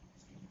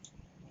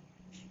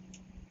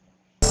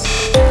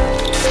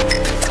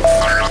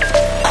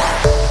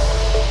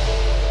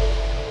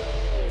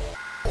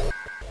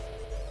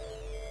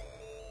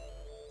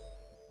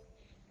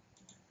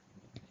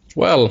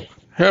 Well,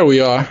 here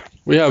we are.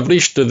 We have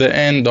reached to the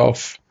end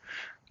of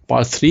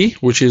part 3,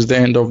 which is the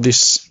end of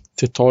this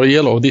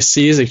tutorial, or this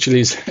series. Actually,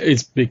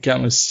 it's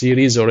become a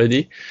series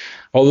already.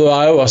 Although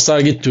I was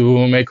targeted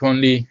to make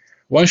only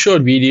one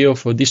short video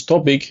for this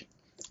topic,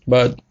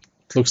 but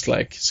it looks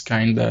like it's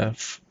kind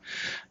of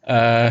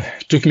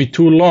took me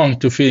too long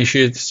to finish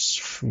it.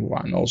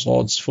 And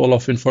also it's full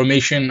of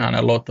information and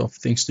a lot of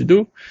things to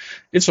do.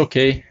 It's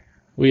okay.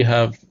 We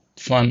have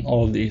fun with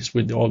all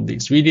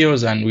these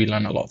videos, and we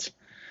learn a lot.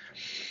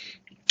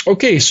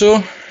 Okay,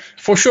 so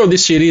for sure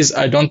this series,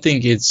 I don't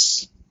think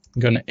it's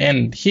gonna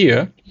end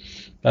here,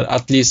 but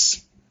at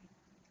least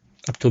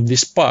up to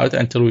this part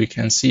until we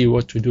can see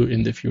what to do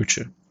in the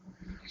future.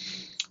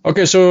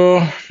 Okay, so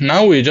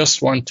now we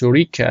just want to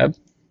recap.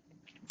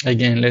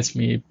 Again, let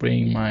me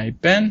bring my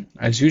pen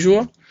as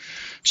usual.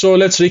 So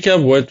let's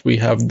recap what we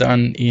have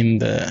done in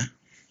the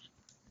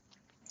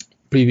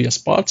previous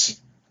parts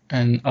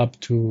and up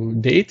to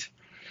date.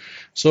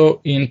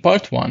 So in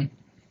part 1,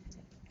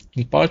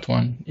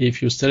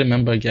 if you still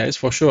remember, guys,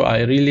 for sure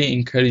I really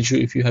encourage you,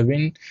 if you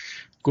haven't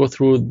go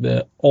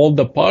through all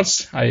the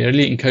parts, I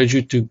really encourage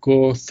you to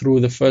go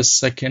through the first,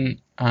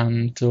 second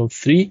until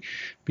 3,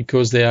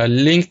 because they are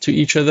linked to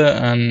each other,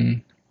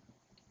 and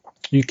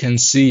you can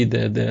see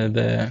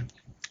the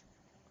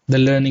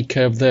learning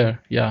curve there.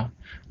 Yeah,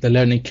 the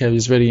learning curve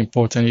is very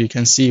important. You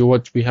can see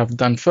what we have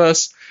done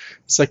first,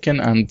 second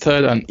and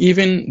third, and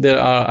even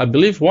there are, I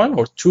believe, 1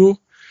 or 2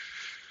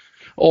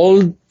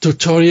 old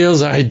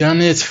tutorials. I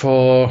done it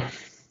for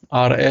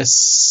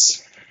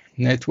RS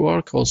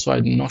network also.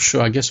 I'm not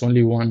sure, I guess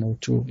only 1 or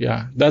 2.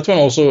 Yeah, that one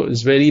also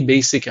is very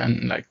basic,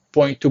 and like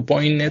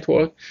point-to-point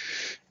network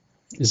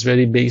is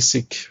very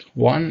basic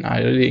one.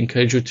 I really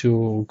encourage you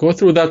to go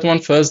through that one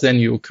first, then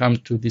you come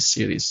to this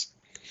series.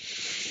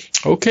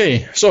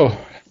 Okay, so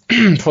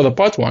for the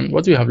part 1,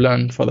 what we have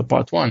learned for the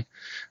part 1,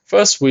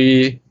 first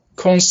we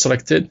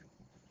constructed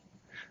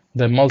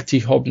the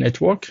multi-hop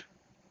network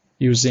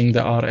using the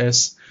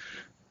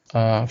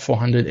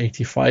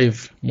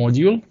RS485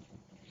 module.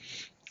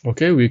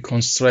 Okay, we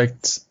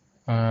construct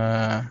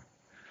a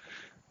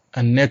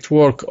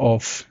network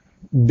of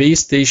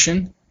base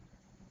station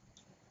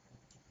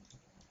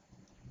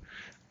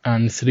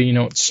and 3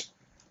 nodes,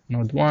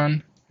 node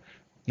 1,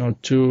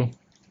 node 2,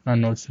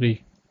 and node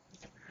 3.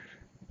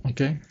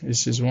 Okay,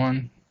 this is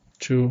 1,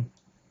 2,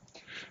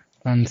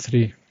 and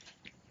 3.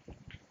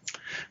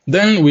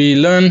 Then we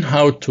learn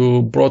how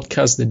to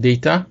broadcast the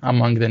data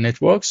among the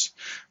networks.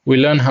 We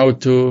learn how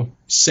to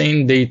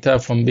send data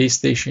from base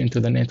station to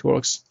the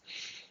networks,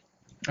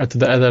 to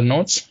the other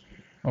nodes.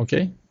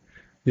 Okay,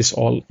 this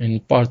all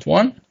in part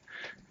 1.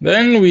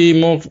 Then we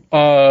move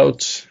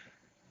out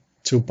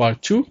to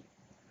part 2.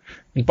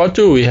 In part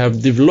 2, we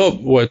have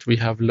developed what we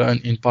have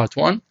learned in part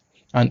 1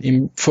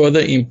 and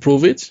further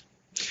improve it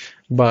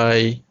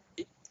by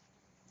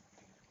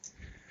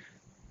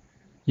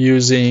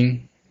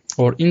using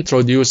or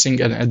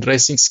introducing an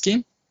addressing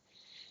scheme.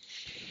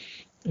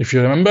 If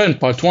you remember in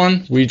part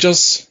 1, we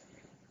just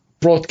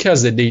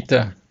broadcast the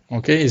data.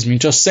 Okay, it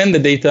means just send the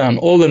data and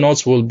all the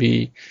nodes will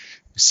be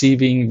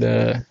receiving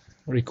the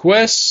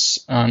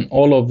requests and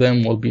all of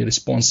them will be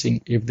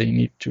responding if they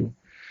need to.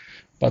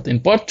 But in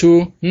part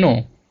 2,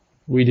 no,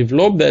 we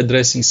developed the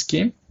addressing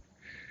scheme.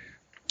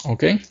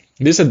 Okay,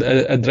 this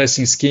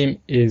addressing scheme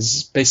is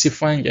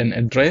specifying an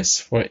address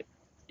for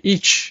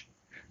each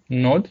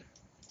node.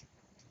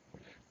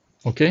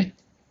 Okay,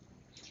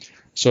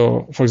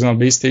 so for example,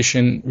 base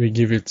station, we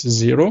give it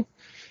 0.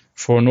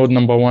 For node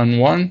number 1,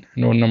 1,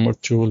 node number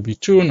 2 will be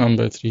 2,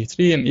 number 3,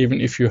 3, and even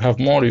if you have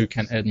more, you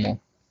can add more.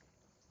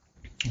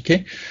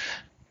 Okay,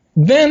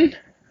 then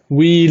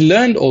we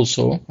learned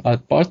also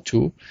at part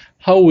 2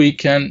 how we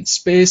can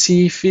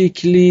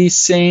specifically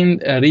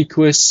send a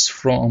request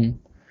from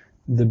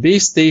the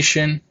base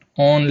station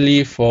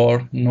only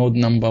for node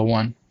number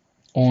 1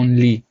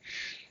 only.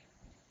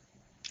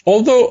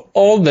 Although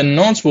all the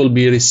nodes will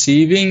be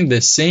receiving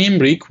the same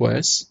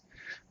request,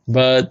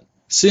 but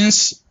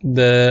since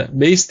the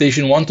base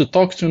station want to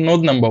talk to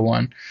node number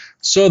 1,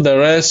 so the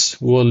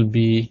rest will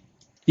be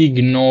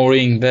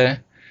ignoring the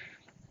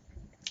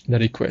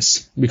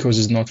request because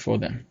it's not for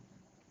them.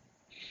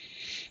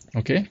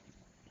 Okay,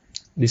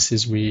 this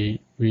is we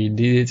did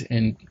it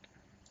in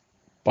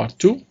part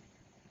 2.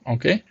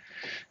 Okay,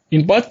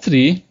 in part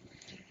 3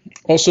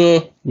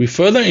 also we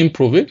further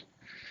improve it.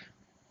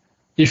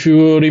 If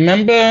you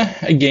remember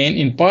again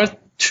in part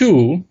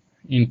 2,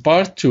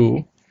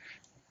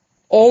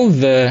 all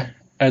the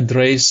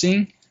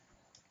addressing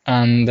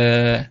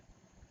and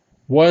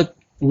what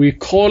we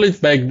call it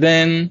back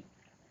then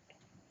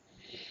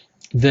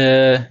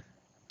the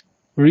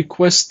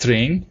request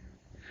string.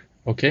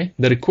 Okay,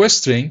 the request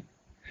string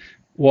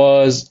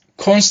was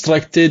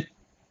constructed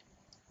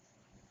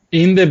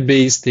in the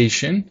base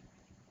station.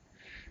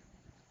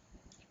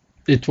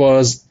 It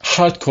was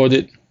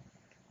hard-coded.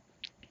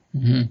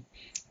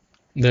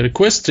 The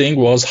request string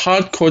was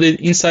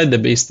hard-coded inside the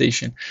base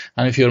station.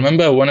 And if you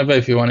remember, whenever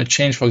if you want to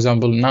change, for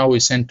example, now we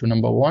send to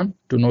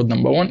node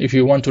number 1. If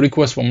you want to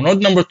request from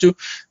node number 2,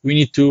 we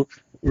need to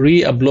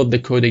re-upload the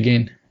code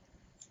again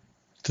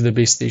to the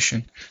base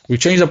station. We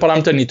change the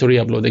parameter, need to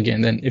re-upload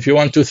again. Then if you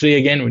want 2, 3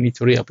 again, we need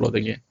to re-upload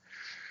again.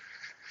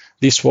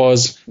 This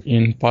was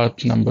in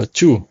part number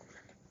 2.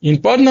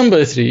 In part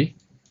number 3,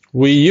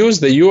 we use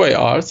the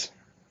UART.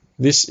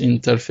 This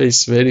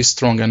interface very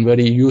strong and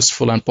very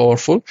useful and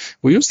powerful.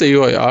 We use the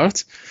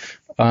UART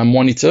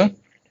monitor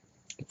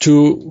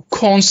to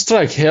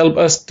help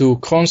us to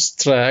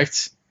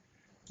construct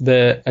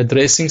the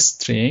addressing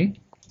string.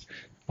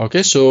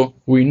 Okay, so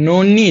we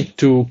no need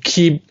to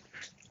keep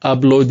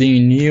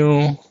uploading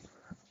new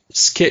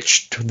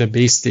sketch to the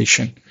base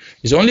station.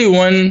 It's only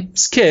one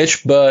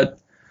sketch, but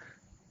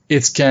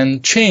it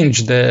can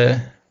change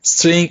the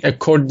string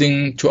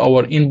according to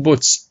our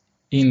inputs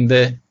in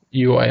the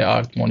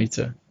UART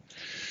monitor.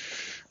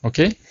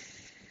 Okay,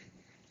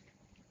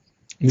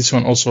 this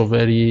one also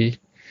very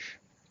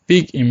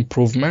big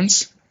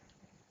improvements.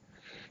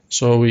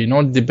 So we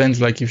not depend,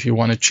 like if you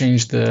want to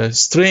change the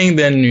string,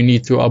 then you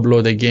need to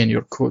upload again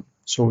your code.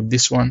 So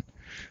this one,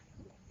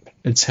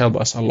 it's helped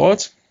us a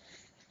lot.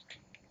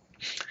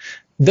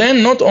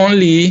 Then not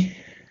only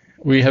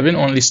we haven't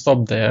only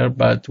stopped there,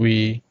 but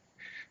we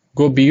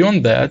go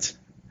beyond that.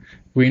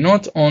 We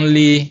not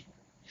only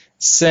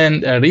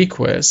send a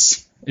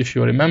request. If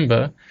you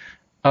remember,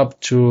 up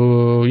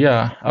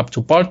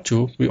to part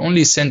 2, we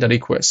only send a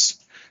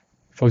request.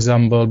 For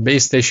example,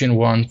 base station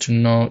want to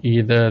know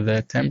either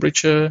the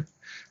temperature,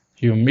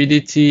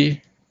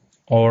 humidity,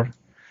 or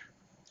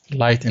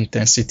light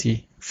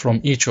intensity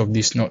from each of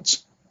these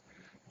nodes.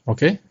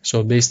 Okay,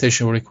 so base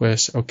station will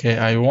request, okay,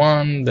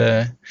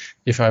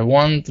 if I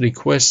want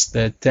request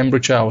the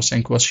temperature, I will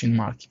send question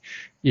mark.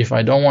 If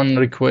I don't want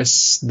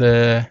request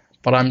the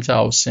parameter,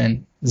 I will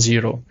send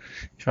 0.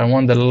 If I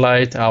want the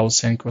light, I will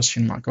send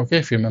question mark. Okay,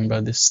 if you remember,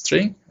 this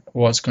string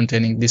was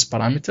containing these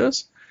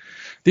parameters.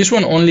 This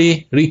one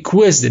only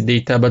requests the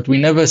data, but we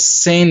never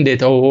send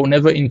it or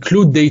never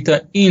include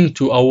data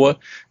into our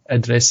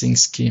addressing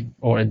scheme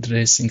or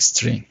addressing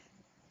string.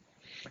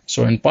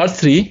 So in part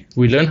 3,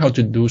 we learned how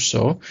to do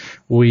so.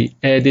 We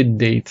added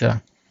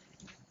data.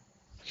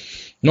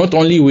 Not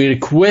only we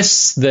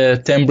request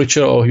the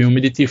temperature or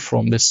humidity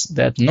from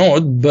that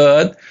node,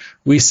 but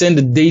we send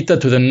the data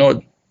to the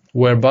node,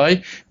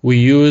 whereby we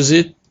use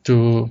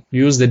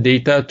the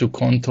data to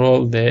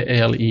control the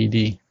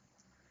LED.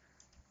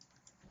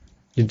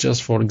 It's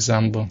just for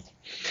example.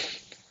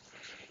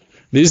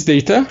 This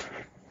data,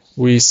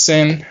 we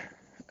send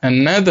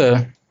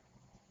another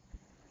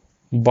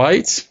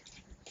byte.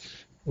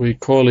 We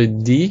call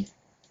it D.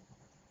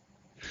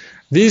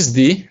 This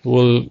D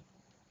will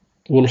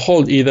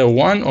hold either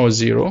 1 or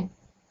 0.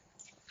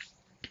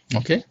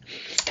 Okay,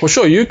 for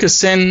sure you can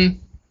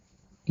send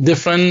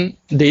different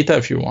data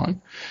if you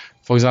want.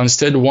 For example,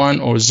 instead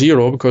 1 or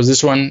 0, because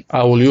this one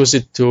I will use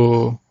it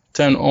to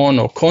turn on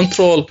or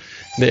control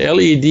the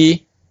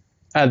LED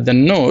at the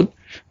node.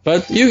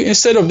 But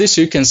instead of this,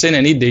 you can send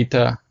any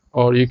data,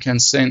 or you can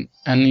send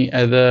any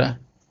other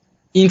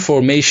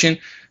information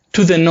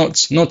to the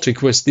nodes, not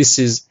request. This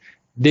is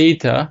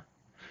data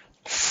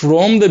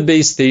from the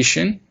base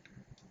station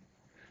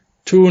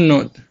to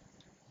node.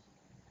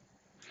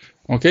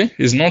 Okay,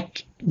 it's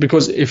not,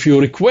 because if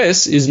you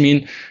request, it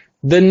means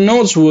the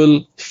nodes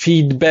will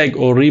feed back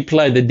or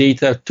reply the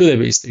data to the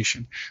base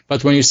station.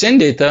 But when you send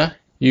data,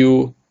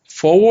 you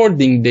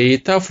forwarding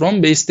data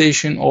from base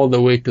station all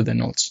the way to the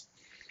nodes.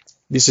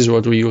 This is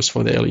what we use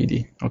for the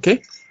LED.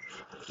 Okay.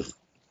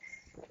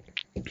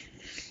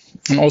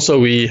 And also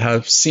we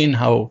have seen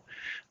how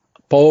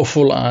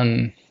powerful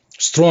and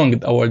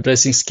strong our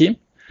addressing scheme,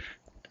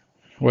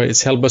 where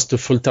it's helped us to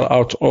filter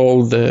out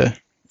all the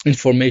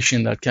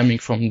information that coming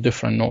from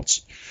different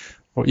nodes,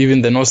 or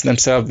even the nodes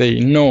themselves. They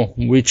know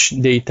which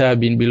data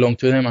belong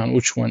to them and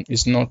which one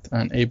is not,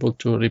 and able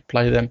to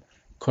reply them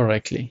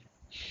correctly.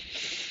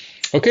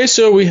 Okay,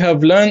 so we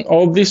have learned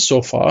all this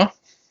so far.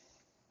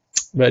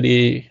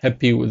 Very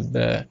happy with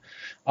the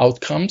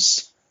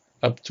outcomes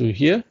up to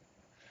here.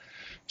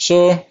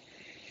 So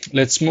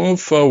let's move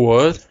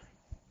forward.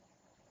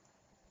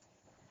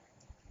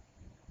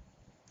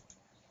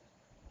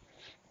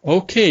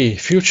 Okay,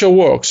 future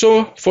work.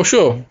 So for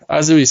sure,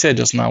 as we said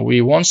just now,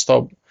 we won't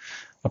stop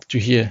up to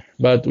here,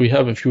 but we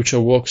have a future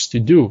works to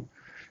do.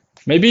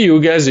 Maybe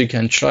you guys, you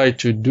can try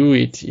to do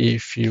it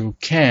if you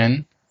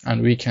can,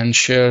 and we can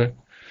share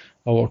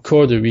our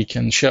code, or we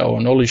can share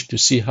our knowledge to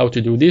see how to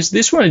do this.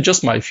 This one is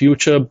just my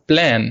future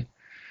plan,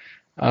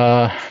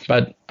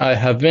 but I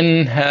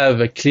haven't have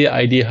a clear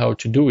idea how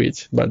to do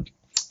it, but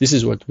this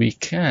is what we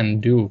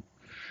can do.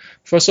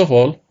 First of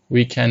all,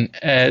 we can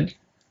add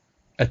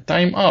a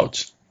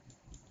timeout.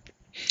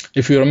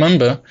 If you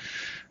remember,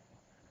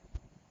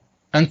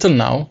 until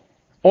now,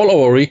 all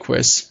our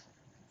requests,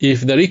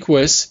 if the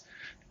request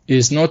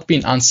is not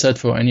being answered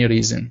for any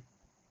reason,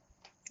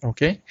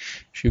 okay,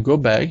 if you go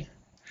back,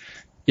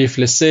 if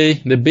let's say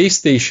the base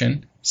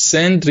station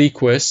send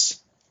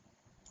requests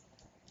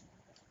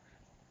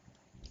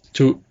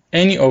to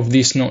any of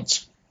these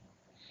nodes,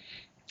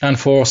 and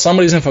for some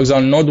reason, for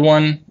example, node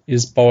 1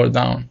 is powered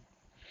down,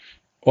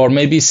 or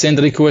maybe send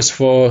requests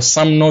for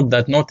some node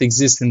that not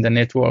exist in the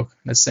network,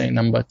 let's say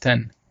number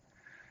 10.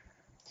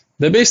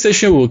 The base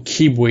station will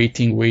keep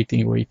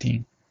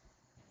waiting.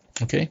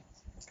 Okay,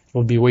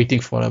 will be waiting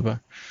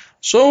forever.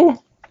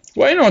 So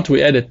why not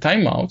we add a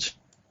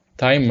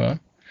timer,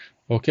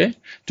 okay,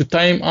 to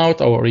time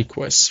out our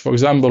requests. For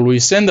example, we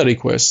send a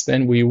request,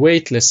 then we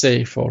wait, let's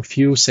say, for a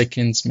few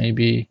seconds,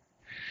 maybe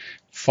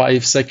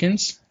 5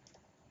 seconds.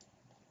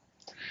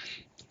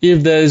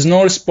 If there is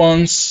no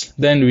response,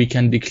 then we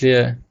can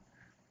declare,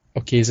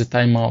 okay, it's a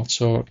timeout.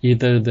 So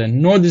either the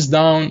node is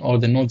down or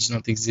the node does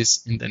not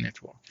exist in the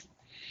network.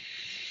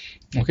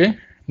 Okay,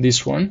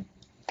 this one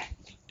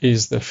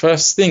is the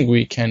first thing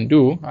we can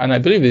do. And I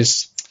believe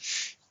this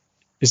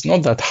is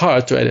not that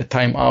hard to add a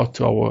timeout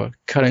to our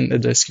current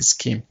addressing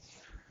scheme.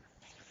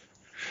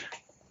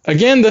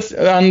 Again,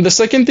 the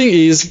second thing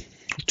is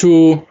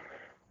to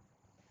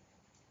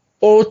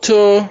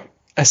auto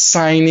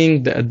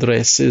assigning the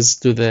addresses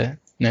to the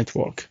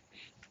network.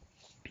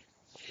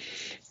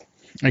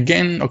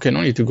 Again, okay,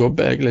 no need to go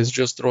back. Let's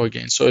just draw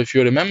again. So if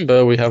you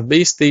remember, we have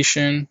base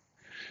station,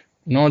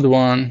 node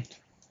 1,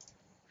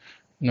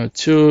 node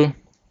 2,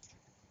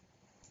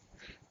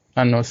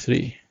 and node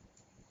 3.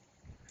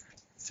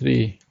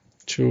 3,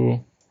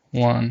 2,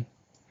 1,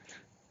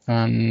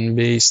 and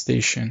base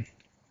station.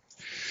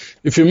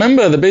 If you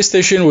remember, the base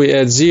station we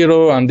add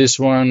 0, and this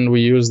one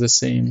we use the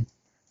same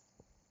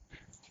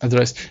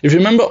address. If you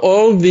remember,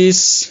 all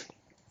these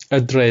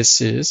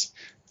addresses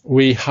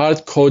we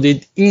hard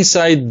coded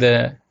inside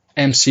the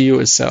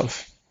MCU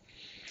itself.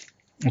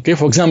 Okay,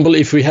 for example,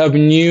 if we have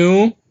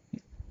new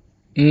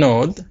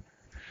node,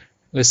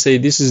 let's say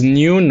this is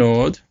new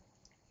node,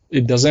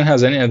 it doesn't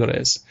have any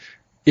address,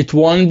 it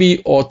won't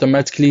be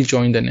automatically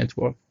join the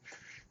network.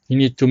 You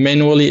need to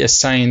manually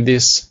assign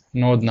this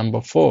node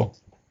number 4.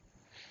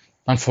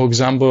 And for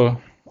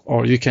example,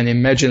 or you can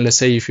imagine, let's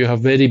say if you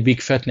have very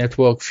big fat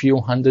network, few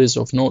hundreds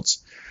of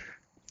nodes,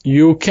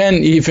 you can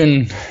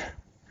even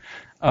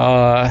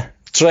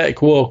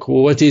track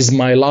what is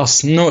my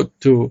last node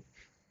to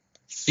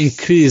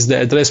increase the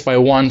address by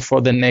 1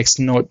 for the next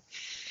node.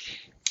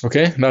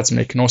 Okay, that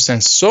makes no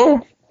sense.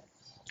 So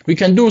we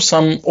can do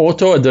some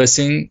auto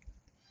addressing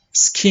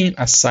scheme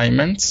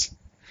assignments.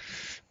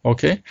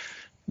 Okay,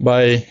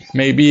 by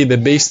maybe the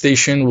base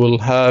station will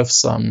have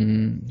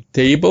some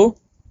table.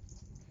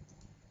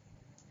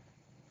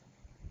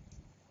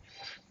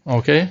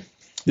 Okay,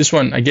 this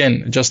one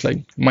again, just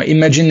like my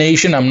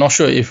imagination, I'm not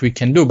sure if we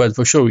can do, but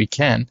for sure we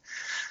can.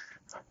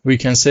 We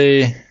can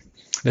say,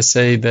 let's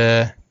say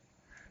the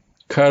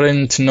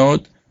current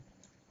node,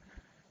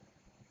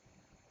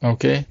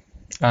 okay,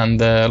 and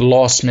the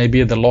loss,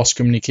 maybe the loss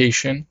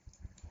communication.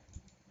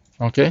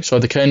 Okay, so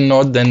the current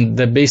node, then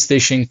the base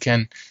station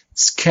can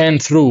scan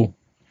through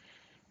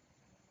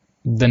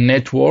the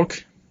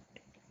network.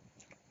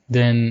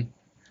 Then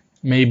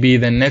maybe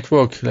the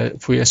network,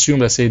 if we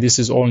assume, let's say this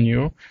is all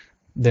new,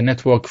 the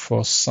network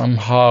for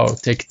somehow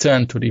take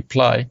turn to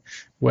reply.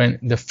 When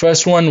the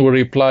first one will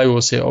reply,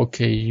 we'll say,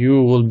 okay,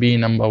 you will be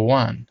number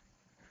 1.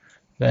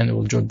 Then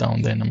we'll jot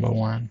down there number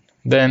 1.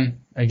 Then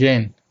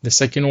again, the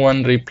second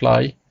one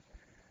reply.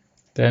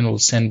 Then we'll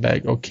send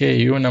back, okay,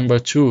 you number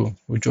 2.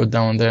 We'll jot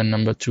down there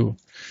number 2.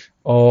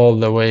 All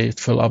the way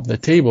fill up the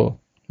table,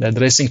 the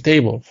addressing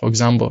table, for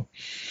example.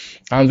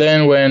 And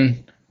then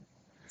when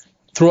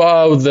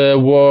throughout the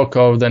work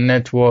of the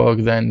network,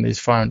 then it's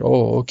found,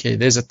 oh, okay,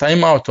 there's a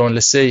timeout on,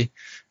 let's say,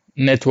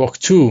 network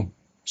 2.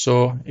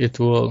 So it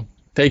will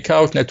take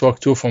out network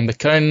 2 from the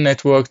current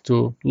network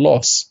to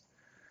loss.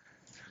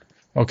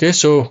 Okay,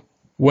 so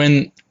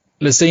when,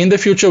 let's say in the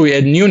future, we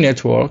add new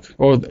network,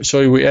 or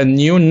sorry, we add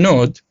new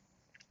node,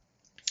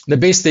 the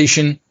base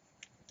station,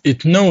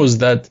 it knows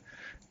that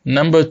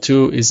number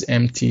 2 is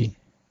empty,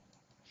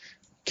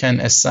 can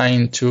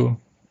assign to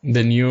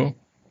the new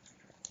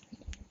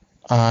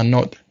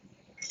node.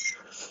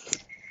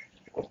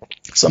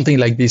 Something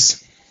like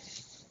this.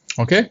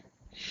 Okay.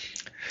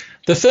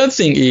 The third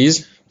thing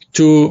is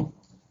to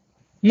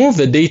move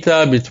the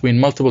data between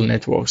multiple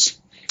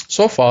networks.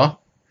 So far,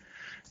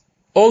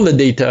 all the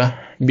data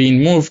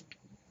being moved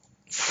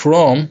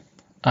from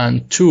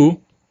and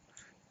to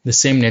the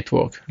same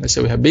network. Let's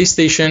say we have base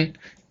station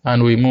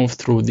and we move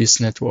through this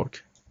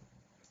network.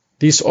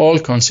 These all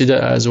consider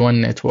as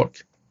one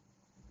network.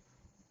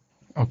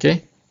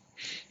 Okay.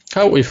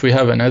 How if we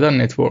have another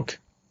network?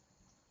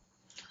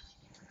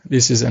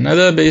 This is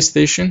another base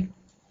station.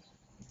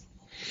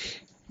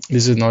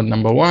 This is node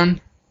number 1,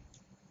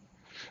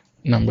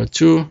 number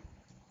 2,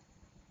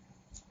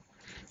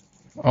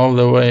 all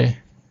the way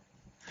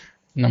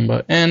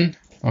number n.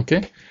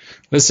 Okay.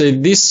 Let's say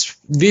this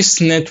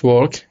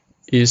network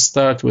is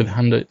start with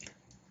 100.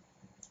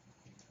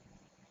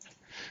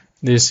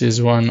 This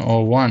is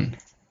 101,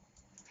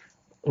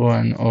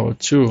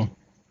 102,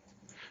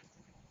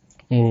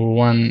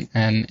 1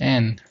 and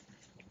n.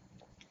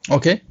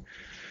 Okay.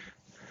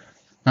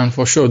 And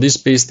for sure, this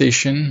base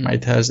station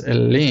might has a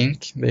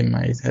link. They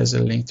might has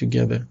a link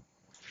together.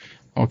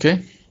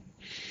 Okay.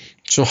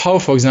 So how,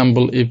 for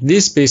example, if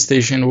this base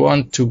station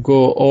want to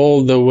go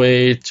all the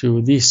way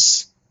to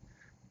this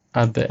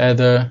at the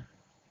other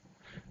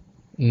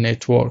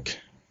network,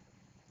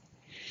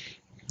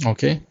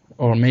 okay,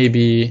 or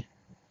maybe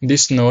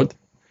this node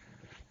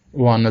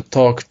want to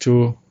talk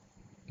to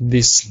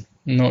this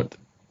node.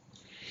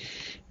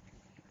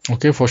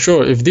 Okay, for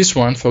sure, if this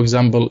one, for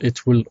example,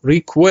 it will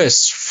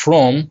request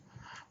from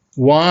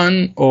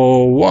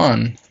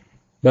 101,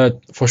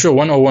 but for sure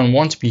 101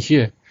 won't be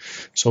here.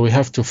 So we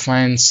have to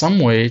find some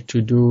way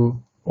to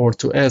do or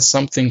to add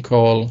something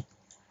called,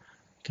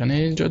 can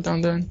I jot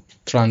down that?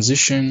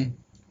 Transition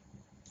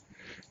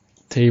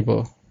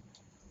table.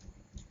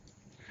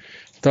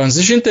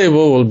 Transition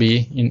table will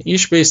be in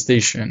each base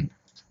station.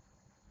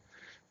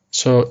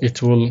 So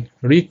it will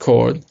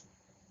record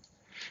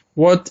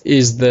what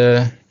is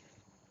the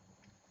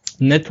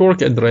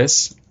network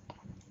address.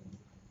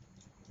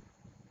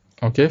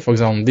 Okay, for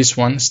example, this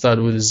one start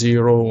with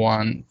 0,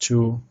 1,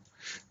 2,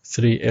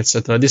 3,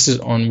 etc. This is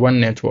on one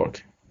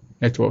network.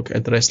 Network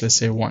address, let's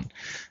say 1.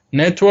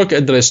 Network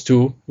address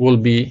 2 will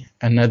be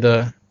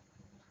another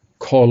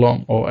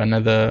column or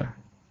another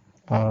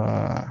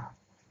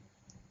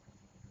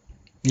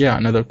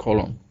another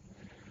column.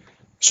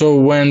 So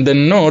when the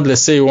node,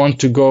 let's say, want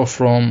to go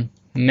from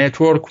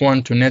network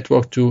 1 to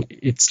network 2,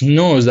 it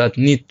knows that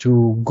need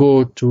to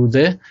go to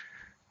the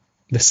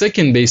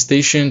second base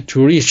station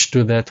to reach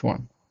to that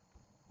one.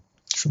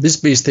 So this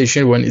base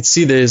station, when it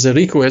see there is a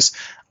request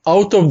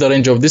out of the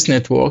range of this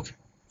network,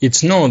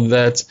 it knows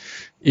that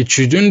it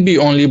shouldn't be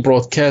only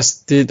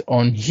broadcasted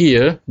on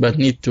here, but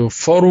need to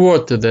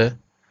forward to the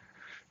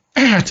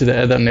to the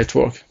other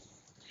network.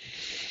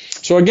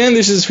 So again,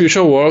 this is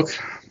future work.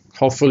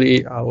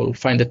 Hopefully I will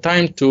find the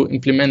time to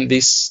implement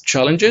these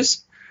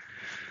challenges.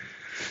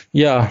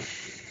 Yeah,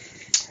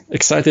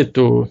 excited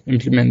to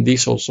implement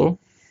this also.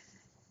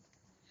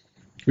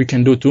 We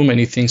can do too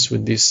many things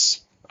with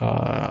this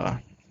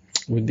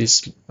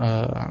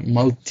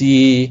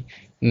multi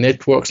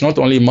networks, not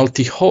only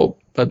multi-hop,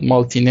 but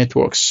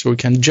multi-networks. So we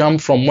can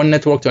jump from one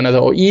network to another,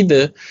 or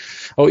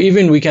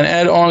even we can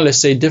add on, let's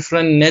say,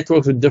 different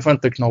networks with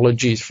different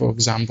technologies. For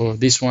example,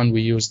 this one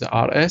we use the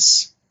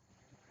RS.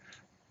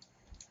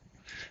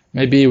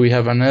 Maybe we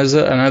have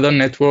another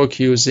network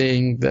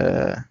using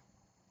the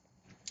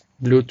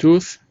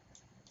Bluetooth,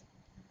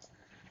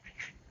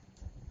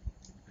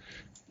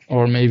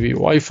 or maybe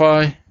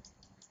Wi-Fi,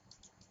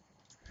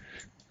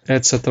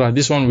 etc.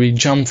 This one we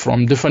jump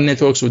from different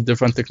networks with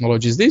different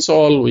technologies. This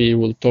all we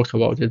will talk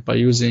about it by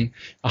using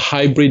a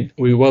hybrid,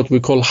 what we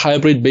call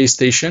hybrid base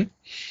station.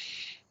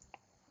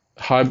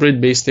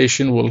 Hybrid base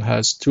station will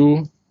has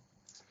two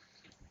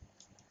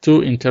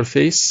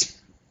interface,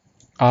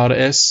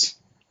 RS,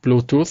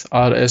 Bluetooth,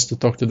 RS to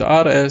talk to the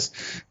RS,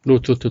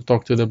 Bluetooth to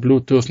talk to the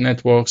Bluetooth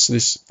networks.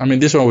 This one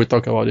we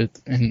talk about it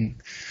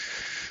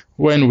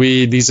when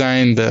we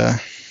design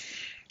the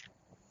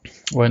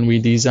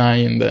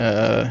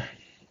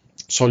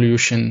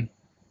solution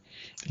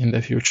in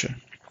the future.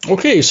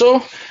 Okay,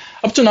 so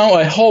up to now,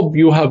 I hope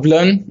you have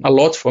learned a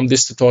lot from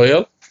this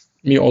tutorial.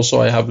 Me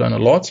also, I have learned a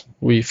lot.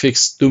 We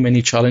fixed too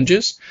many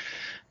challenges.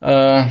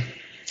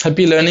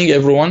 Happy learning,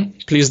 everyone.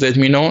 Please let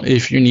me know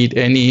if you need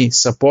any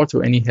support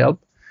or any help.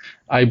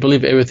 I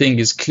believe everything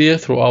is clear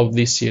throughout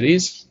this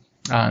series.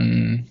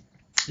 And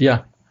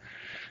yeah,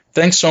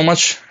 thanks so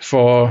much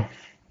for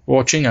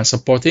watching and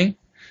supporting.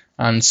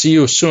 And see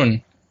you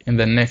soon in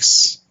the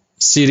next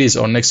series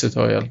or next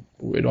tutorial.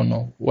 We don't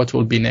know what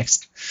will be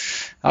next.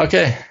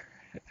 Okay,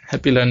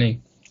 happy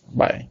learning.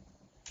 Bye.